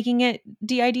changed to making it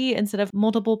DID instead of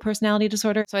multiple personality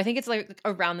disorder. So I think it's like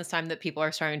around this time that people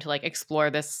are starting to like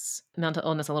explore this mental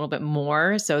illness a little bit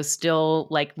more. So still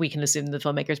like we can assume the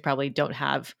filmmakers probably don't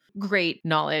have great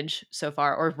knowledge so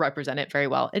far or represent it very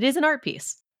well. It is an art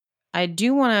piece. I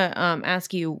do want to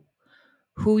ask you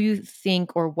who you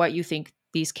think or what you think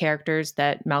these characters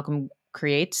that Malcolm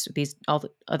creates, these all the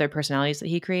other personalities that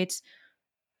he creates,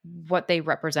 what they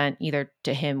represent either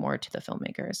to him or to the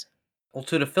filmmakers. Well,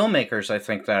 to the filmmakers, I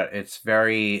think that it's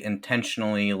very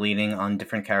intentionally leaning on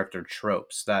different character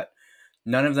tropes that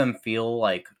none of them feel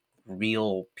like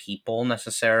real people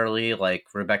necessarily. Like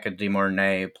Rebecca De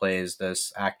Mornay plays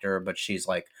this actor, but she's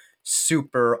like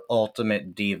super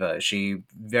ultimate diva. She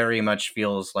very much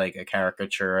feels like a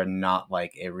caricature and not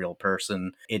like a real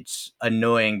person. It's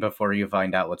annoying before you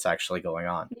find out what's actually going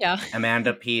on. Yeah.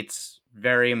 Amanda Peets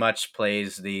very much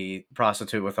plays the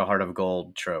prostitute with a heart of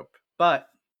gold trope. But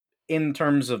in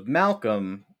terms of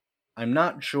Malcolm, I'm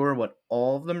not sure what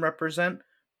all of them represent,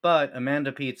 but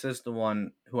Amanda Peets is the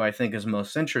one who I think is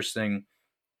most interesting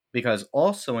because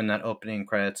also in that opening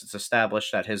credits, it's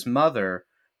established that his mother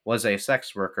was a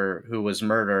sex worker who was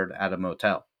murdered at a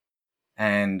motel.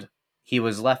 And he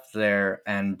was left there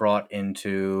and brought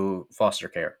into foster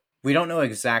care. We don't know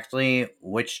exactly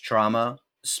which trauma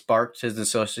sparked his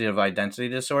dissociative identity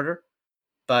disorder,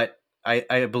 but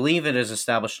I believe it is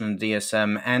established in the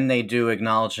DSM, and they do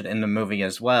acknowledge it in the movie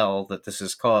as well, that this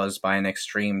is caused by an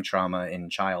extreme trauma in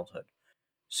childhood.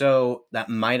 So that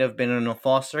might have been in a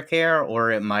foster care, or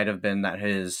it might have been that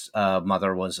his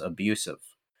mother was abusive.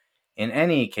 In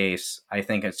any case, I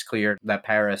think it's clear that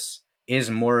Paris is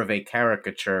more of a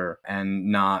caricature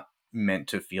and not meant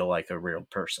to feel like a real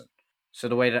person. So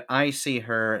the way that I see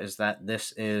her is that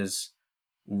this is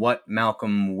what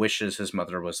Malcolm wishes his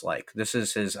mother was like. This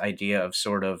is his idea of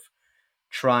sort of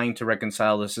trying to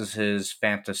reconcile. This is his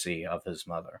fantasy of his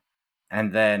mother.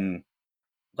 And then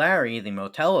Larry, the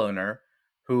motel owner,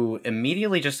 who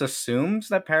immediately just assumes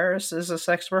that Paris is a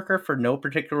sex worker for no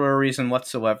particular reason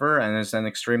whatsoever and is then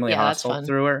extremely Yeah, that's hostile fun.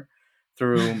 through her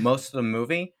through most of the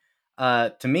movie.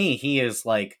 To me, he is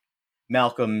like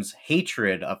Malcolm's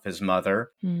hatred of his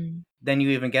mother. Hmm. Then you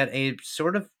even get a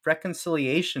sort of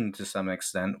reconciliation to some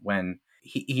extent when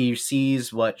he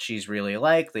sees what she's really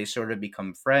like. They sort of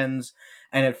become friends.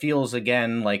 And it feels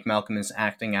again like Malcolm is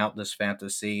acting out this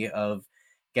fantasy of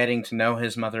getting to know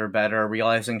his mother better,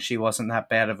 realizing she wasn't that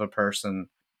bad of a person.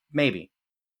 Maybe.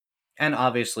 And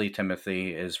obviously,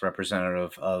 Timothy is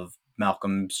representative of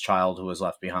Malcolm's child who was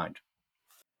left behind.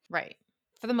 Right.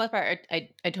 For the most part, I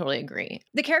totally agree.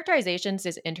 The characterizations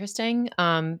is interesting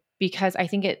because I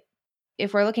think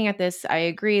if we're looking at this, I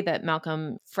agree that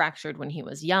Malcolm fractured when he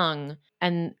was young.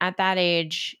 And at that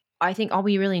age, I think all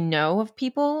we really know of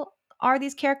people are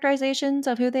these characterizations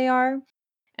of who they are.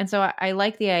 And so I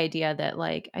like the idea that,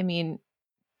 like, I mean,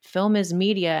 film is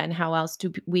media, and how else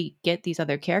do we get these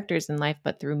other characters in life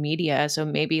but through media? So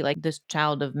maybe like this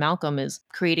child of Malcolm is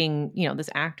creating, this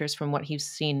actors from what he's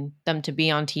seen them to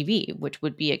be on TV, which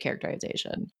would be a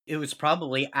characterization. It was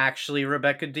probably actually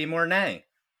Rebecca De Mornay.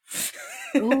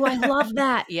 Oh, I love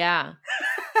that. Yeah.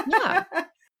 Yeah.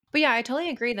 But yeah, I totally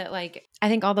agree that like I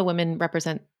think all the women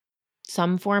represent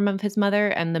some form of his mother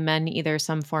and the men either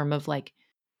some form of like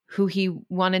who he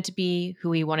wanted to be,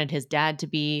 who he wanted his dad to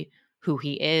be, who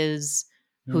he is,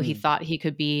 who he Hmm. thought he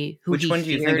could be, who Which he one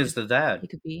do you think is feared the dad? he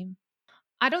could be.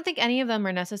 I don't think any of them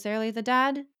are necessarily the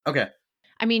dad. Okay.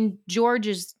 I mean, George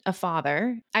is a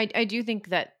father. I do think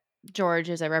that George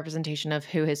is a representation of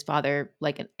who his father,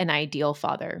 like an ideal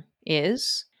father,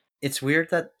 is. It's weird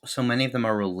that so many of them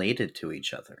are related to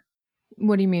each other.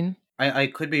 What do you mean? I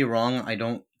could be wrong. I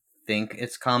don't think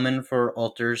it's common for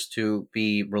alters to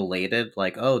be related.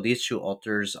 Like, oh, these two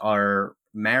alters are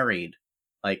married.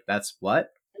 Like, that's what?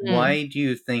 Mm. Why do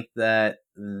you think that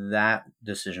that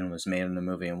decision was made in the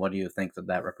movie, and what do you think that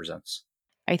that represents?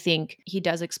 I think he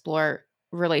does explore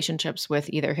relationships with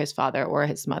either his father or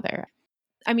his mother.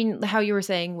 I mean, how you were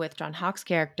saying with John Hawk's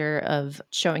character of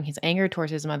showing his anger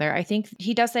towards his mother, I think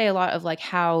he does say a lot of like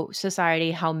how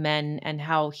society, how men, and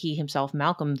how he himself,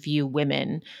 Malcolm, view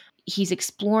women. He's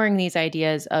exploring these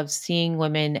ideas of seeing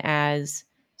women as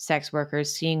sex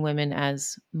workers, seeing women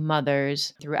as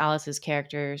mothers through Alice's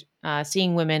characters,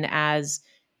 seeing women as,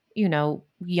 you know,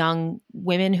 young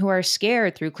women who are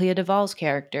scared through Clea Duvall's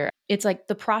character. It's like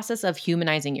the process of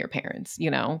humanizing your parents, you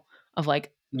know, of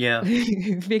like Yeah.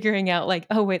 figuring out like,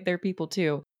 oh wait, they're people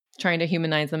too. Trying to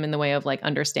humanize them in the way of like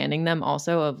understanding them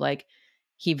also of like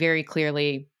he very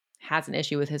clearly has an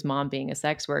issue with his mom being a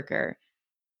sex worker,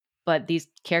 but these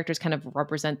characters kind of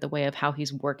represent the way of how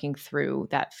he's working through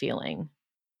that feeling.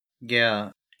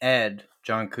 Yeah. Ed,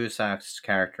 John Cusack's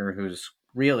character, who's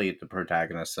really the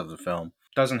protagonist of the film,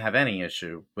 doesn't have any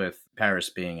issue with Paris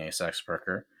being a sex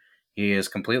worker. He is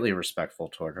completely respectful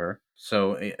toward her.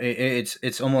 So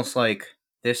it's almost like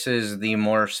this is the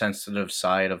more sensitive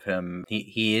side of him.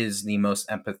 He is the most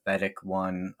empathetic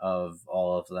one of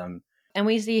all of them. And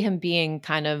we see him being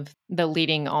kind of the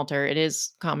leading altar. It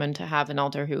is common to have an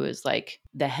altar who is like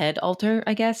the head altar,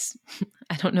 I guess.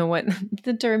 I don't know what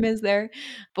the term is there,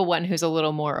 but one who's a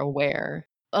little more aware,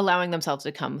 allowing themselves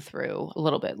to come through a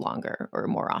little bit longer or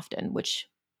more often, which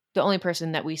the only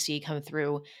person that we see come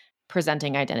through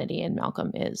presenting identity in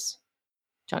Malcolm is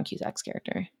John Cusack's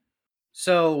character.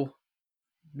 So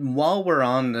while we're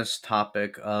on this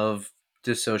topic of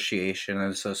dissociation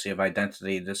and dissociative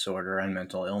identity disorder and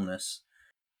mental illness,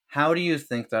 how do you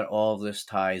think that all of this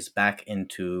ties back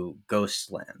into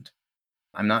Ghostland?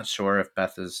 I'm not sure if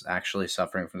Beth is actually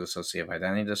suffering from dissociative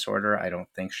identity disorder. I don't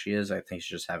think she is. I think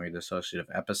she's just having a dissociative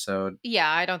episode. Yeah,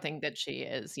 I don't think that she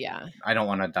is. Yeah. I don't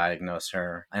want to diagnose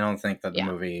her. I don't think that the Yeah.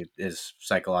 movie is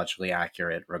psychologically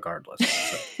accurate regardless.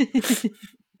 So,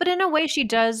 But in a way, she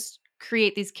does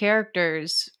create these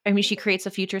characters. I mean, she creates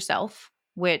a future self,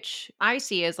 which I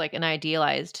see as like an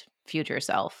idealized future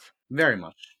self. very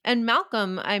much. And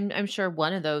Malcolm, I'm sure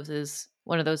one of those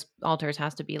alters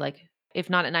has to be like, if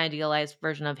not an idealized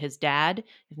version of his dad,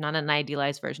 if not an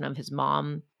idealized version of his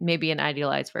mom, maybe an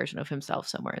idealized version of himself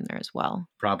somewhere in there as well.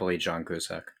 Probably John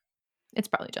Cusack. It's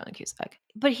probably John Cusack,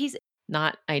 but he's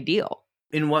not ideal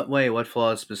In what way? What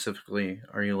flaws specifically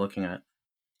are you looking at?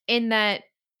 in that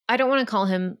I don't want to call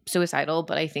him suicidal,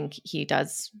 but I think he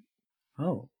does.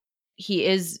 Oh. He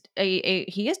is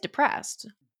he is depressed.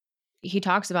 He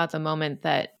talks about the moment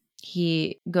that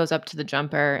he goes up to the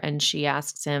jumper and she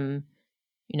asks him,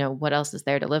 you know, what else is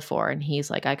there to live for? And he's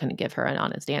like, I couldn't give her an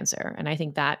honest answer. And I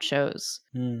think that shows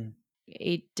Hmm.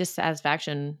 a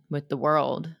dissatisfaction with the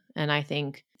world. And I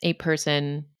think a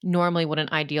person normally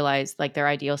wouldn't idealize, like their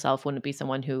ideal self wouldn't be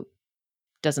someone who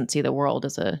doesn't see the world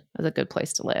as a good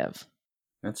place to live.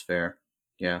 That's fair.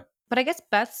 Yeah. But I guess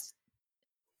Beth's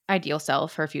ideal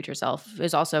self, her future self,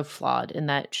 is also flawed in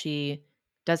that she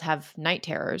does have night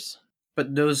terrors.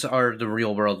 But those are the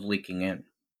real world leaking in.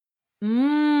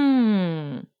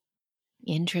 Mm,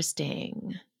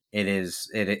 interesting. It is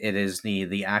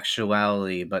the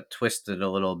actuality, but twisted a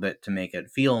little bit to make it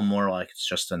feel more like it's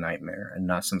just a nightmare and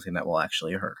not something that will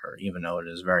actually hurt her, even though it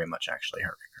is very much actually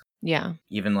hurting her. Yeah.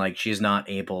 Even like she's not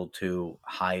able to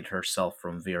hide herself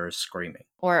from Vera's screaming.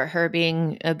 Or her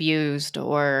being abused,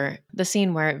 or the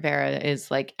scene where Vera is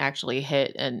like actually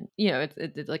hit and, you know,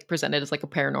 it's like presented as like a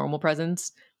paranormal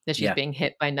presence that she's Yeah. being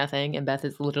hit by nothing. And Beth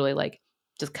is literally like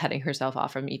just cutting herself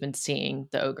off from even seeing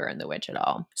the ogre and the witch at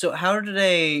all. So how do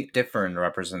they differ in the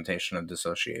representation of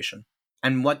dissociation?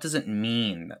 And what does it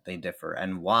mean that they differ?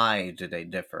 And why do they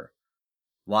differ?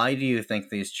 Why do you think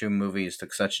these two movies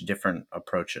took such different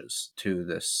approaches to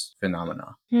this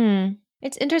phenomena?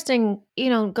 It's interesting, you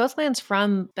know, Ghostland's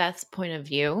from Beth's point of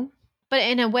view, but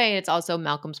in a way, it's also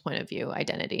Malcolm's point of view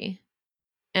identity.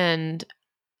 And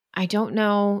I don't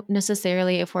know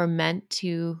necessarily if are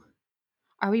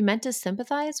we meant to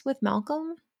sympathize with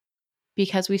Malcolm?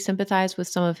 because we sympathize with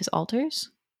some of his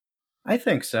alters? I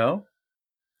think so.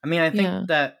 I mean, I think Yeah.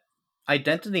 that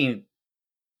identity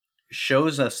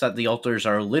shows us that the alters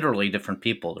are literally different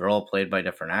people. They're all played by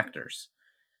different actors.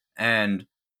 And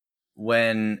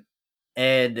when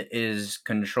Ed is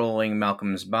controlling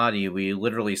Malcolm's body, we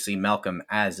literally see Malcolm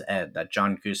as Ed. That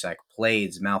John Cusack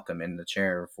plays Malcolm in the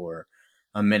chair for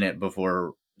a minute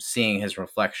before seeing his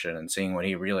reflection and seeing what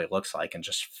he really looks like and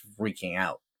just freaking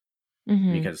out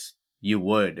Hmm. because you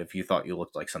would if you thought you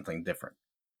looked like something different.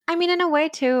 I mean, in a way,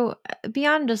 too,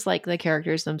 beyond just like the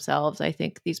characters themselves, I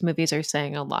think these movies are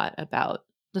saying a lot about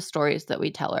the stories that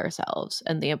we tell ourselves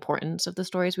and the importance of the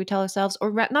stories we tell ourselves,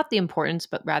 or not the importance,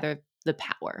 but rather the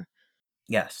power.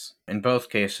 Yes, in both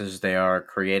cases, they are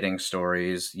creating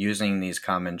stories using these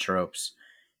common tropes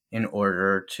in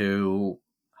order to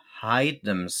hide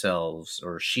themselves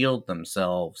or shield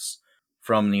themselves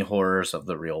from the horrors of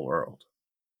the real world.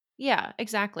 Yeah,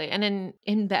 exactly. And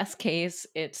in Beth's case,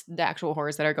 it's the actual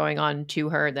horrors that are going on to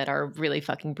her that are really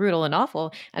fucking brutal and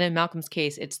awful. And in Malcolm's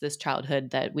case, it's this childhood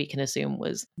that we can assume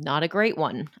was not a great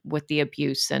one with the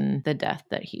abuse and the death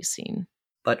that he's seen.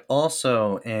 But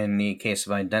also, in the case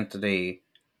of identity,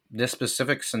 this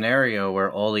specific scenario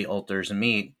where all the alters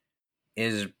meet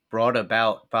is brought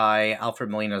about by Alfred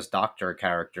Molina's doctor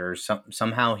character.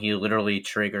 Somehow he literally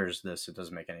triggers this. It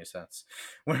doesn't make any sense.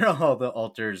 Where all the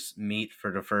alters meet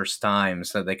for the first time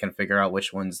so they can figure out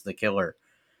which one's the killer.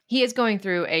 He is going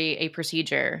through a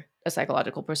procedure, a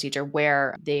psychological procedure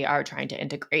where they are trying to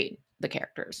integrate the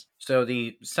characters. So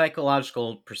the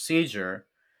psychological procedure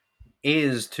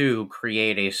is to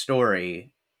create a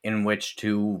story in which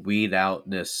to weed out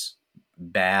this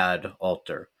bad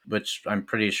alter, which I'm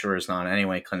pretty sure is not in any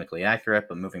way clinically accurate,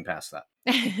 but moving past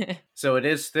that. So it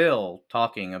is still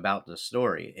talking about the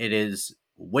story. It is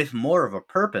with more of a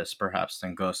purpose, perhaps,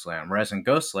 than Ghostland. Whereas in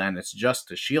Ghostland, it's just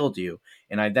to shield you.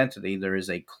 In Identity, there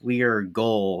is a clear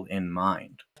goal in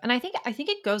mind. And I think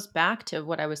it goes back to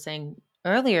what I was saying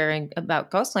earlier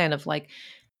about Ghostland of like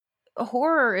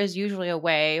horror is usually a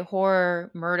way,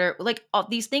 horror, murder, like all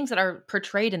these things that are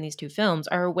portrayed in these two films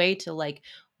are a way to like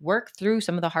work through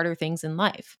some of the harder things in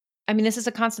life. I mean, this is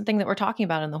a constant thing that we're talking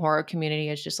about in the horror community.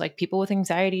 It's just like people with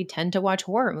anxiety tend to watch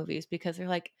horror movies because they're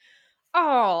like,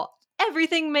 oh,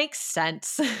 everything makes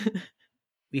sense.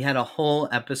 We had a whole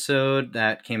episode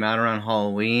that came out around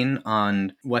Halloween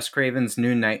on Wes Craven's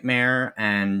New Nightmare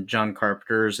and John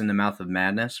Carpenter's In the Mouth of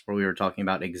Madness, where we were talking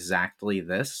about exactly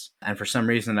this. And for some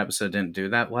reason, that episode didn't do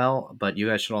that well, but you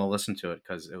guys should all listen to it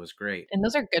because it was great. And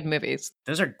those are good movies.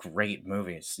 Those are great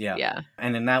movies, yeah. Yeah.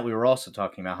 And in that, we were also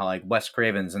talking about how, like, Wes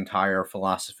Craven's entire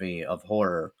philosophy of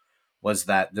horror was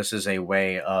that this is a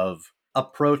way of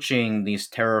approaching these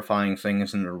terrifying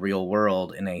things in the real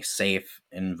world in a safe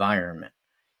environment.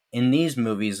 In these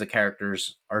movies, the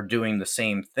characters are doing the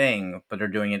same thing, but they're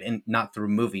doing it not through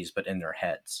movies, but in their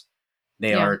heads.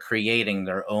 They Yeah. are creating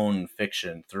their own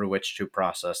fiction through which to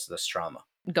process this trauma.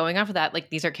 Going off of that, like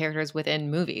these are characters within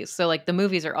movies. So like the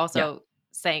movies are also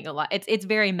saying a lot. It's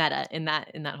very meta in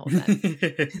that whole sense.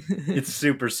 It's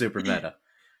super, super meta.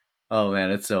 Oh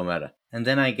man, it's so meta. And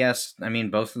then I guess, I mean,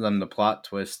 both of them, the plot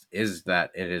twist is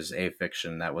that it is a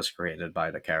fiction that was created by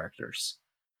the characters.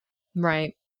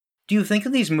 Right. Do you think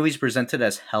of these movies presented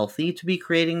as healthy to be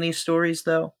creating these stories,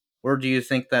 though? Or do you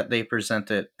think that they present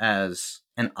it as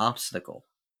an obstacle?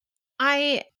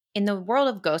 In the world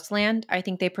of Ghostland, I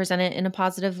think they present it in a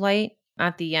positive light.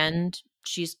 At the end,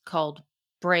 she's called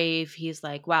brave. He's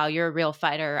like, wow, you're a real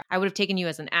fighter. I would have taken you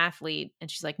as an athlete.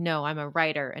 And she's like, no, I'm a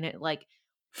writer. And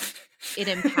it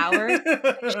empowers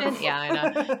fiction. Yeah, I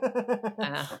know. I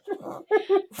know.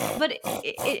 But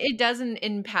it doesn't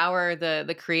empower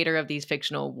the creator of these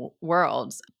fictional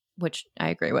worlds, which I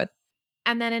agree with.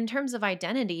 And then in terms of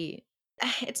identity,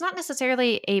 it's not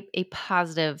necessarily a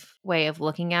positive way of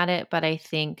looking at it, but I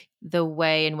think the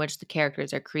way in which the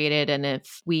characters are created, and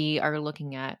if we are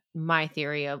looking at my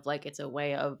theory of like it's a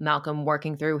way of Malcolm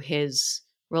working through his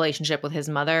relationship with his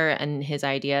mother and his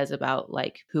ideas about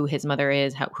like who his mother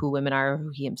is, who women are, who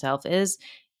he himself is,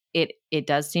 it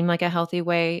does seem like a healthy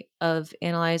way of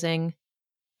analyzing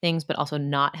things, but also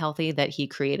not healthy that he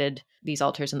created these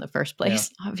altars in the first place.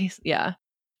 Yeah. Obviously, yeah.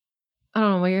 I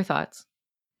don't know. What are your thoughts?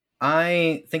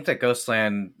 I think that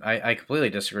Ghostland, I completely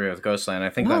disagree with Ghostland. I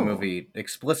think that movie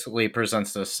explicitly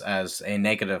presents this as a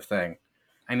negative thing.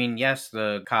 I mean, yes,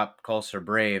 the cop calls her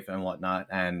brave and whatnot,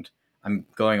 and I'm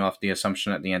going off the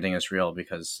assumption that the ending is real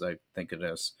because I think it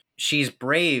is. She's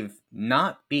brave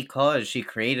not because she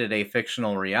created a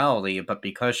fictional reality, but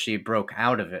because she broke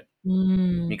out of it.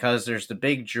 Because there's the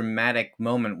big dramatic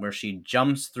moment where she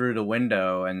jumps through the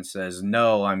window and says,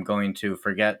 no, I'm going to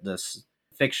forget this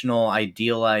fictional,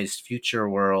 idealized future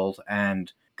world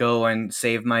and go and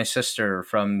save my sister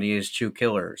from these two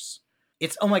killers.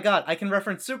 It's, oh my god, I can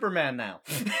reference Superman now.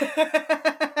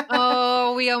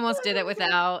 Oh, we almost did it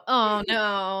without. Oh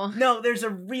no. No, there's a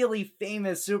really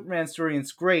famous Superman story, and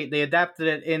it's great. They adapted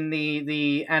it in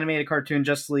the animated cartoon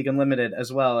Justice League Unlimited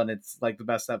as well, and it's like the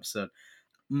best episode.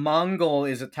 Mongol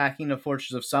is attacking the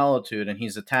Fortress of Solitude, and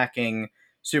he's attacking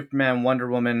Superman, Wonder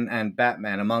Woman, and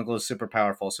Batman. And Mongol is super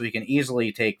powerful, so he can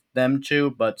easily take them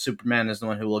two, but Superman is the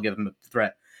one who will give him a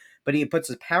threat. But he puts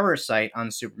a power sight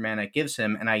on Superman that gives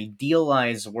him an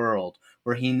idealized world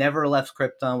where he never left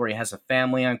Krypton, where he has a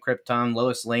family on Krypton.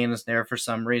 Lois Lane is there for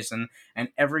some reason, and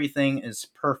everything is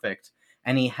perfect.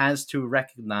 And he has to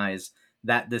recognize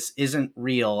that this isn't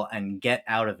real and get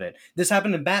out of it. This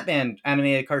happened in Batman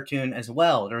animated cartoon as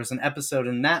well. There was an episode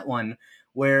in that one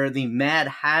where the Mad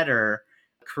Hatter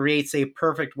creates a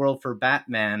perfect world for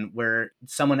Batman where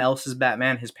someone else is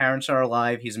Batman, his parents are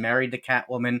alive, he's married to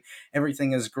Catwoman,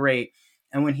 everything is great.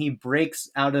 And when he breaks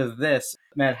out of this,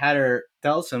 Mad Hatter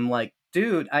tells him, like,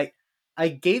 dude, I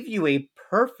gave you a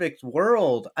perfect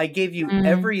world. I gave you Mm,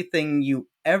 everything you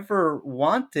ever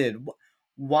wanted.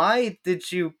 Why did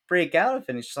you break out of it?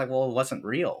 And it's just like, well, it wasn't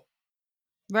real.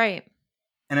 right.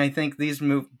 And I think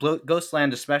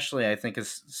Ghostland especially, I think,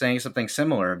 is saying something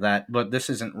similar, that, but this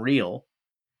isn't real,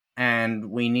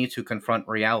 and we need to confront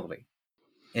reality.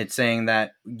 It's saying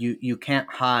that you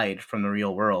can't hide from the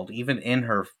real world. Even in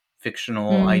her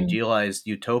fictional, Mm. idealized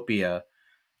utopia,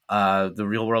 the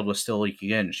real world was still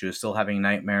leaking in. She was still having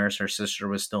nightmares. Her sister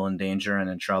was still in danger and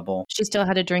in trouble. She still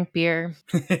had to drink beer.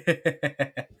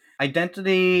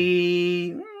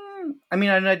 Identity. I mean,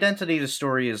 an identity, the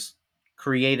story is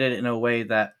created in a way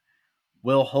that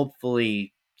will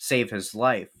hopefully save his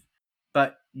life.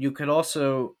 But you could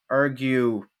also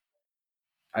argue,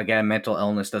 again, mental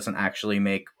illness doesn't actually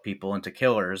make people into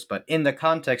killers, but in the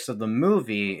context of the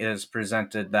movie, it is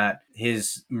presented that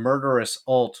his murderous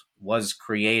ult was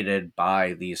created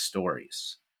by these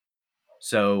stories.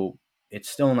 So it's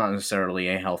still not necessarily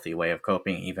a healthy way of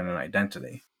coping, even an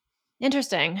identity.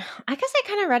 Interesting. I guess I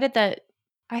kind of read it that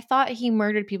I thought he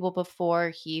murdered people before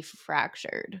he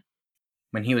fractured.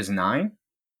 When he was 9,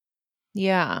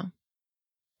 Yeah.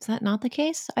 Is that not the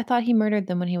case? I thought he murdered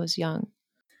them when he was young.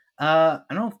 I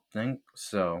don't think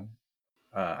so.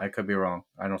 I could be wrong.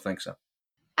 I don't think so.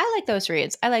 I like those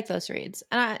reads. I like those reads.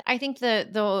 And I think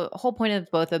the whole point of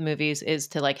both of movies is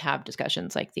to like have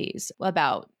discussions like these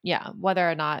about, yeah, whether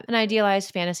or not an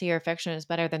idealized fantasy or fiction is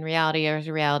better than reality, or is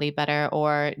reality better,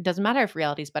 or it doesn't matter if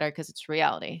reality is better because it's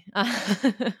reality.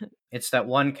 It's that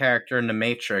one character in the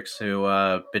Matrix who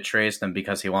betrays them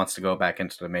because he wants to go back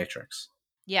into the Matrix.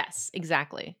 Yes,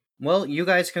 exactly. Well, you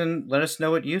guys can let us know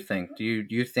what you think. Do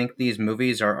you think these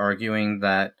movies are arguing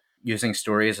that using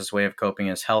stories as a way of coping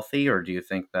is healthy, or do you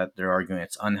think that they're arguing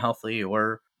it's unhealthy,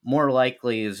 or more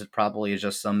likely is it probably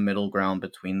just some middle ground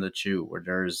between the two where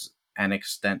there's an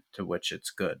extent to which it's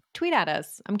good? Tweet at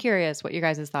us. I'm curious what your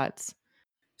guys' thoughts.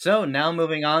 So now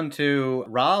moving on to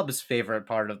Rob's favorite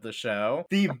part of the show,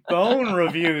 the bone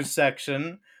reviews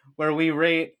section, where we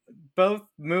rate both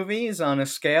movies on a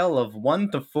scale of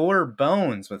 1 to 4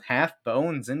 bones, with half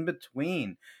bones in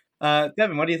between.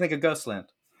 Devin, what do you think of Ghostland?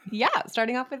 Yeah,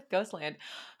 starting off with Ghostland.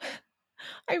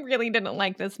 I really didn't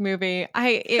like this movie.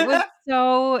 It was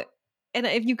so, and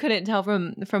if you couldn't tell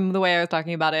from the way I was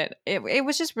talking about it, it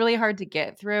was just really hard to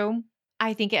get through.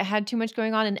 I think it had too much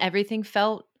going on and everything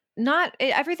felt not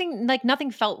everything, like nothing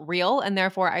felt real, and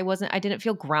therefore I didn't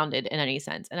feel grounded in any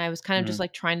sense. And I was kind of just Mhm.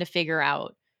 like trying to figure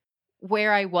out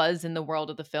where I was in the world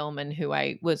of the film and who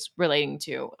I was relating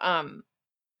to.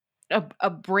 A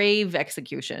brave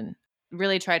execution.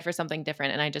 Really tried for something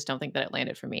different, and I just don't think that it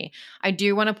landed for me. I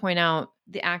do want to point out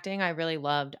the acting I really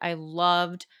loved. I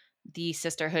loved the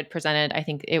sisterhood presented. I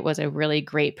think it was a really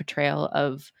great portrayal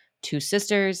of two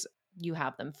sisters. You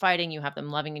have them fighting, you have them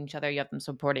loving each other, you have them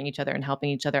supporting each other and helping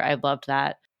each other. I loved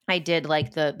that. I did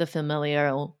like the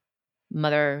familial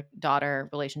mother-daughter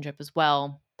relationship as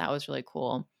well. That was really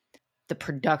cool. The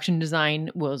production design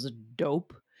was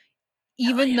dope, Hell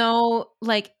even yeah. though,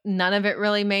 like, none of it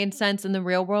really made sense in the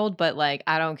real world, but, like,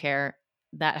 I don't care.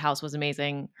 That house was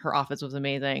amazing. Her office was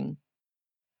amazing.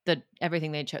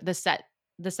 Everything they chose, the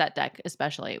set deck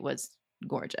especially was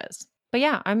gorgeous. But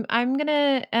yeah, I'm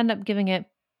gonna end up giving it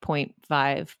point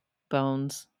 0.5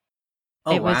 bones.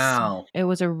 Oh, wow. It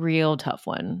was a real tough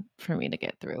one for me to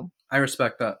get through. I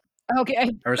respect that.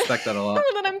 Okay. I respect that a lot. Well,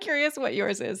 then I'm curious what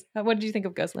yours is. What did you think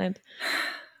of Ghostland?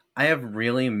 I have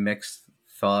really mixed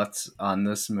thoughts on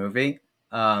this movie.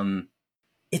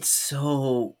 It's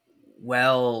so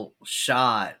well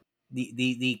shot.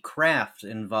 the craft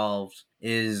involved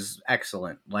is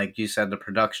excellent. Like you said, the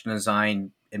production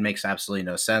design, it makes absolutely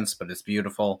no sense, but it's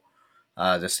beautiful.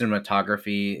 The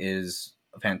cinematography is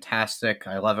fantastic.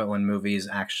 I love it when movies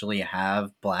actually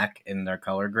have black in their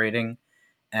color grading.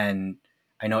 And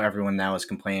I know everyone now is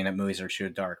complaining that movies are too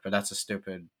dark, but that's a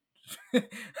stupid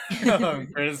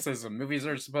criticism. Movies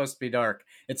are supposed to be dark.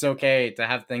 It's okay to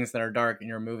have things that are dark in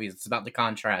your movies. It's about the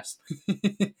contrast.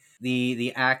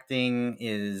 The acting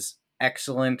is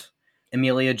excellent.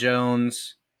 Emilia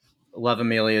Jones, love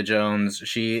Emilia Jones.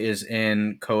 She is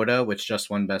in Coda, which just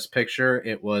won Best Picture.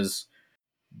 It was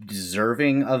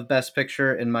deserving of Best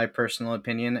Picture, in my personal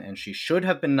opinion, and she should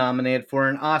have been nominated for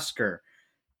an Oscar.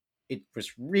 It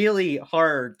was really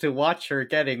hard to watch her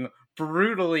getting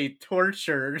brutally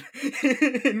tortured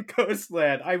in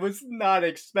Ghostland. I was not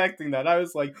expecting that. I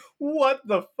was like, what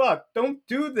the fuck? Don't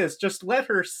do this. Just let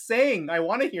her sing. I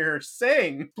want to hear her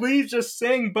sing. Please just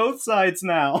sing both sides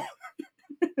now.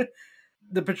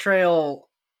 The portrayal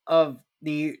of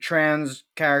the trans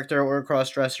character or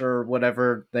cross-dresser or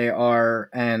whatever they are,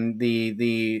 and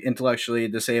the intellectually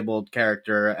disabled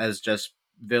character as just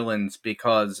villains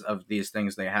because of these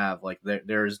things they have. Like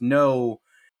there's no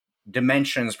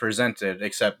dimensions presented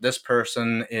except this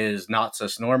person is not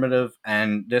cis-normative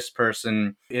and this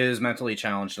person is mentally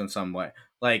challenged in some way.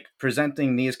 Like,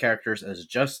 presenting these characters as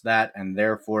just that and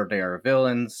therefore they are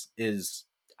villains is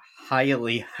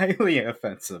highly, highly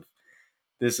offensive.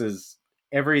 This is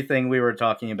everything we were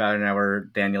talking about in our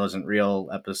Daniel Isn't Real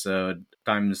episode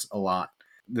times a lot.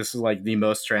 This is like the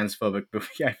most transphobic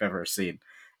movie I've ever seen.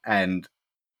 And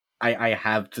I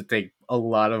have to take a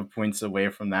lot of points away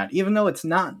from that. Even though it's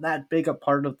not that big a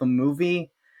part of the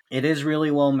movie, it is really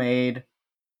well made.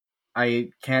 I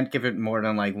can't give it more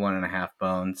than like 1.5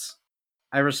 bones.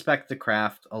 I respect the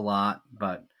craft a lot,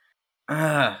 but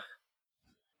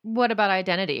What about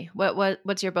Identity?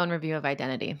 What's your bone review of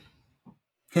Identity?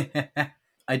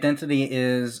 Identity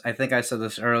is, I think I said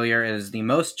this earlier, is the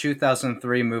most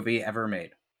 2003 movie ever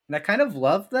made. And I kind of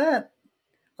love that.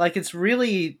 Like, it's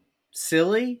really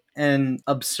silly and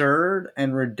absurd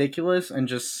and ridiculous and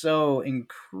just so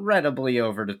incredibly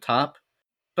over the top,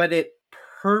 but it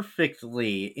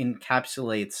perfectly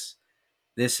encapsulates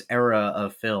this era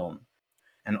of film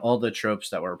and all the tropes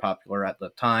that were popular at the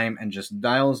time and just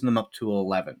dials them up to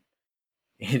 11.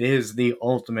 It is the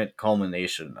ultimate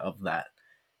culmination of that.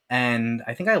 And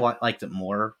I think I liked it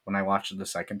more when I watched it the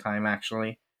second time,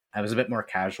 actually. I was a bit more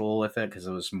casual with it because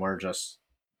it was more just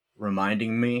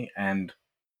reminding me, and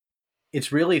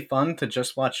it's really fun to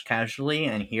just watch casually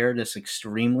and hear this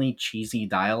extremely cheesy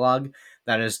dialogue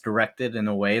that is directed in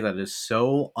a way that is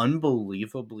so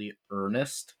unbelievably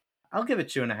earnest. I'll give it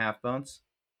 2.5 bones.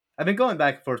 I've been going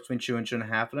back and forth between 2 and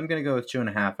 2.5, but I'm going to go with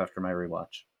 2.5 after my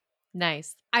rewatch.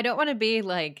 Nice. I don't want to be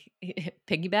like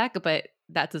piggyback, but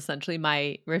that's essentially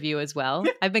my review as well.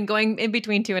 I've been going in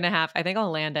between 2.5. I think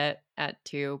I'll land at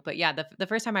 2. But yeah, the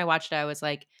first time I watched it, I was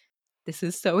like, this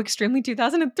is so extremely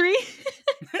 2003.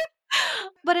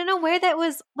 But in a way that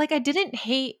was like, I didn't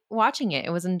hate watching it.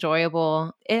 It was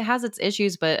enjoyable. It has its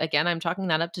issues, but again, I'm chalking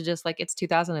that up to just like it's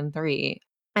 2003.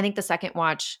 I think the second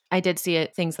watch, I did see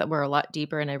it, things that were a lot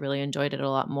deeper, and I really enjoyed it a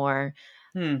lot more.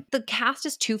 The cast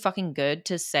is too fucking good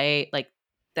to say, like,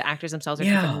 the actors themselves are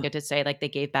too fucking good to say like they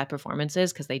gave bad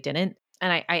performances, because they didn't.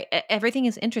 And I everything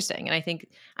is interesting, and I think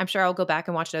I'm sure I'll go back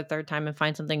and watch it a third time and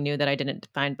find something new that I didn't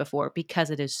find before, because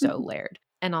it is so layered.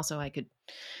 And also, I could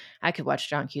watch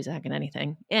John Cusack in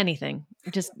anything.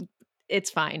 Just, it's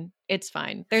fine. It's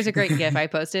fine. There's a great GIF I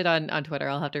posted on Twitter.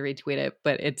 I'll have to retweet it,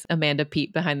 but it's Amanda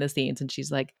Peet behind the scenes, and she's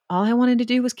like, all I wanted to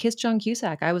do was kiss John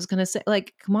Cusack. I was gonna say,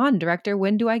 like, come on, director,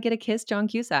 when do I get a kiss John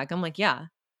Cusack? I'm like, yeah.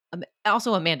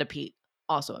 Also Amanda Peet.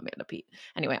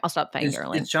 Anyway, I'll stop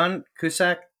fangirling. Is John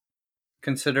Cusack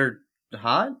considered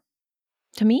hot?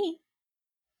 To me.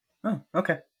 Oh,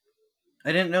 okay.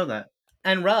 I didn't know that.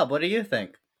 And Rob, what do you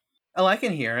think? Oh, I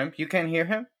can hear him. You can't hear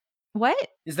him? What?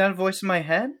 Is that a voice in my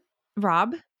head?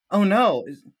 Rob? Oh no.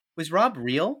 Was Rob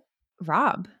real?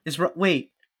 Rob?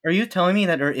 Wait, are you telling me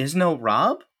that there is no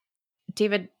Rob?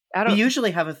 David, I don't... We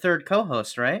usually have a third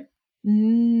co-host, right?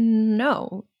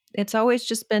 No. It's always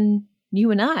just been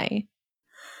you and I.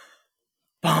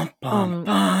 Bum, bum, bum.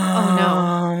 Oh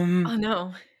no. Oh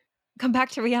no. Come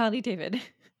back to reality, David.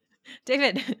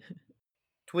 David.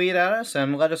 Tweet at us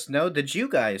and let us know, did you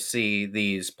guys see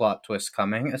these plot twists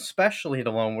coming? Especially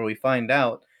the one where we find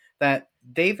out that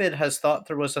David has thought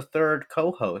there was a third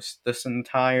co-host this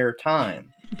entire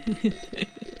time.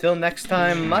 Till next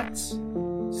time, mutts.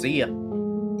 See ya.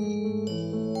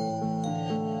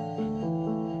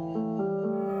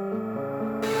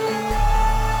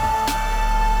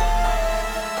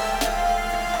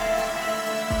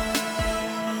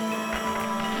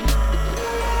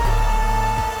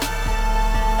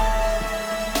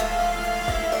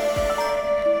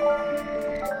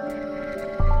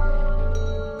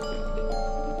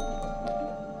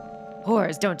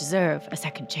 Whores don't deserve a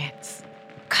second chance.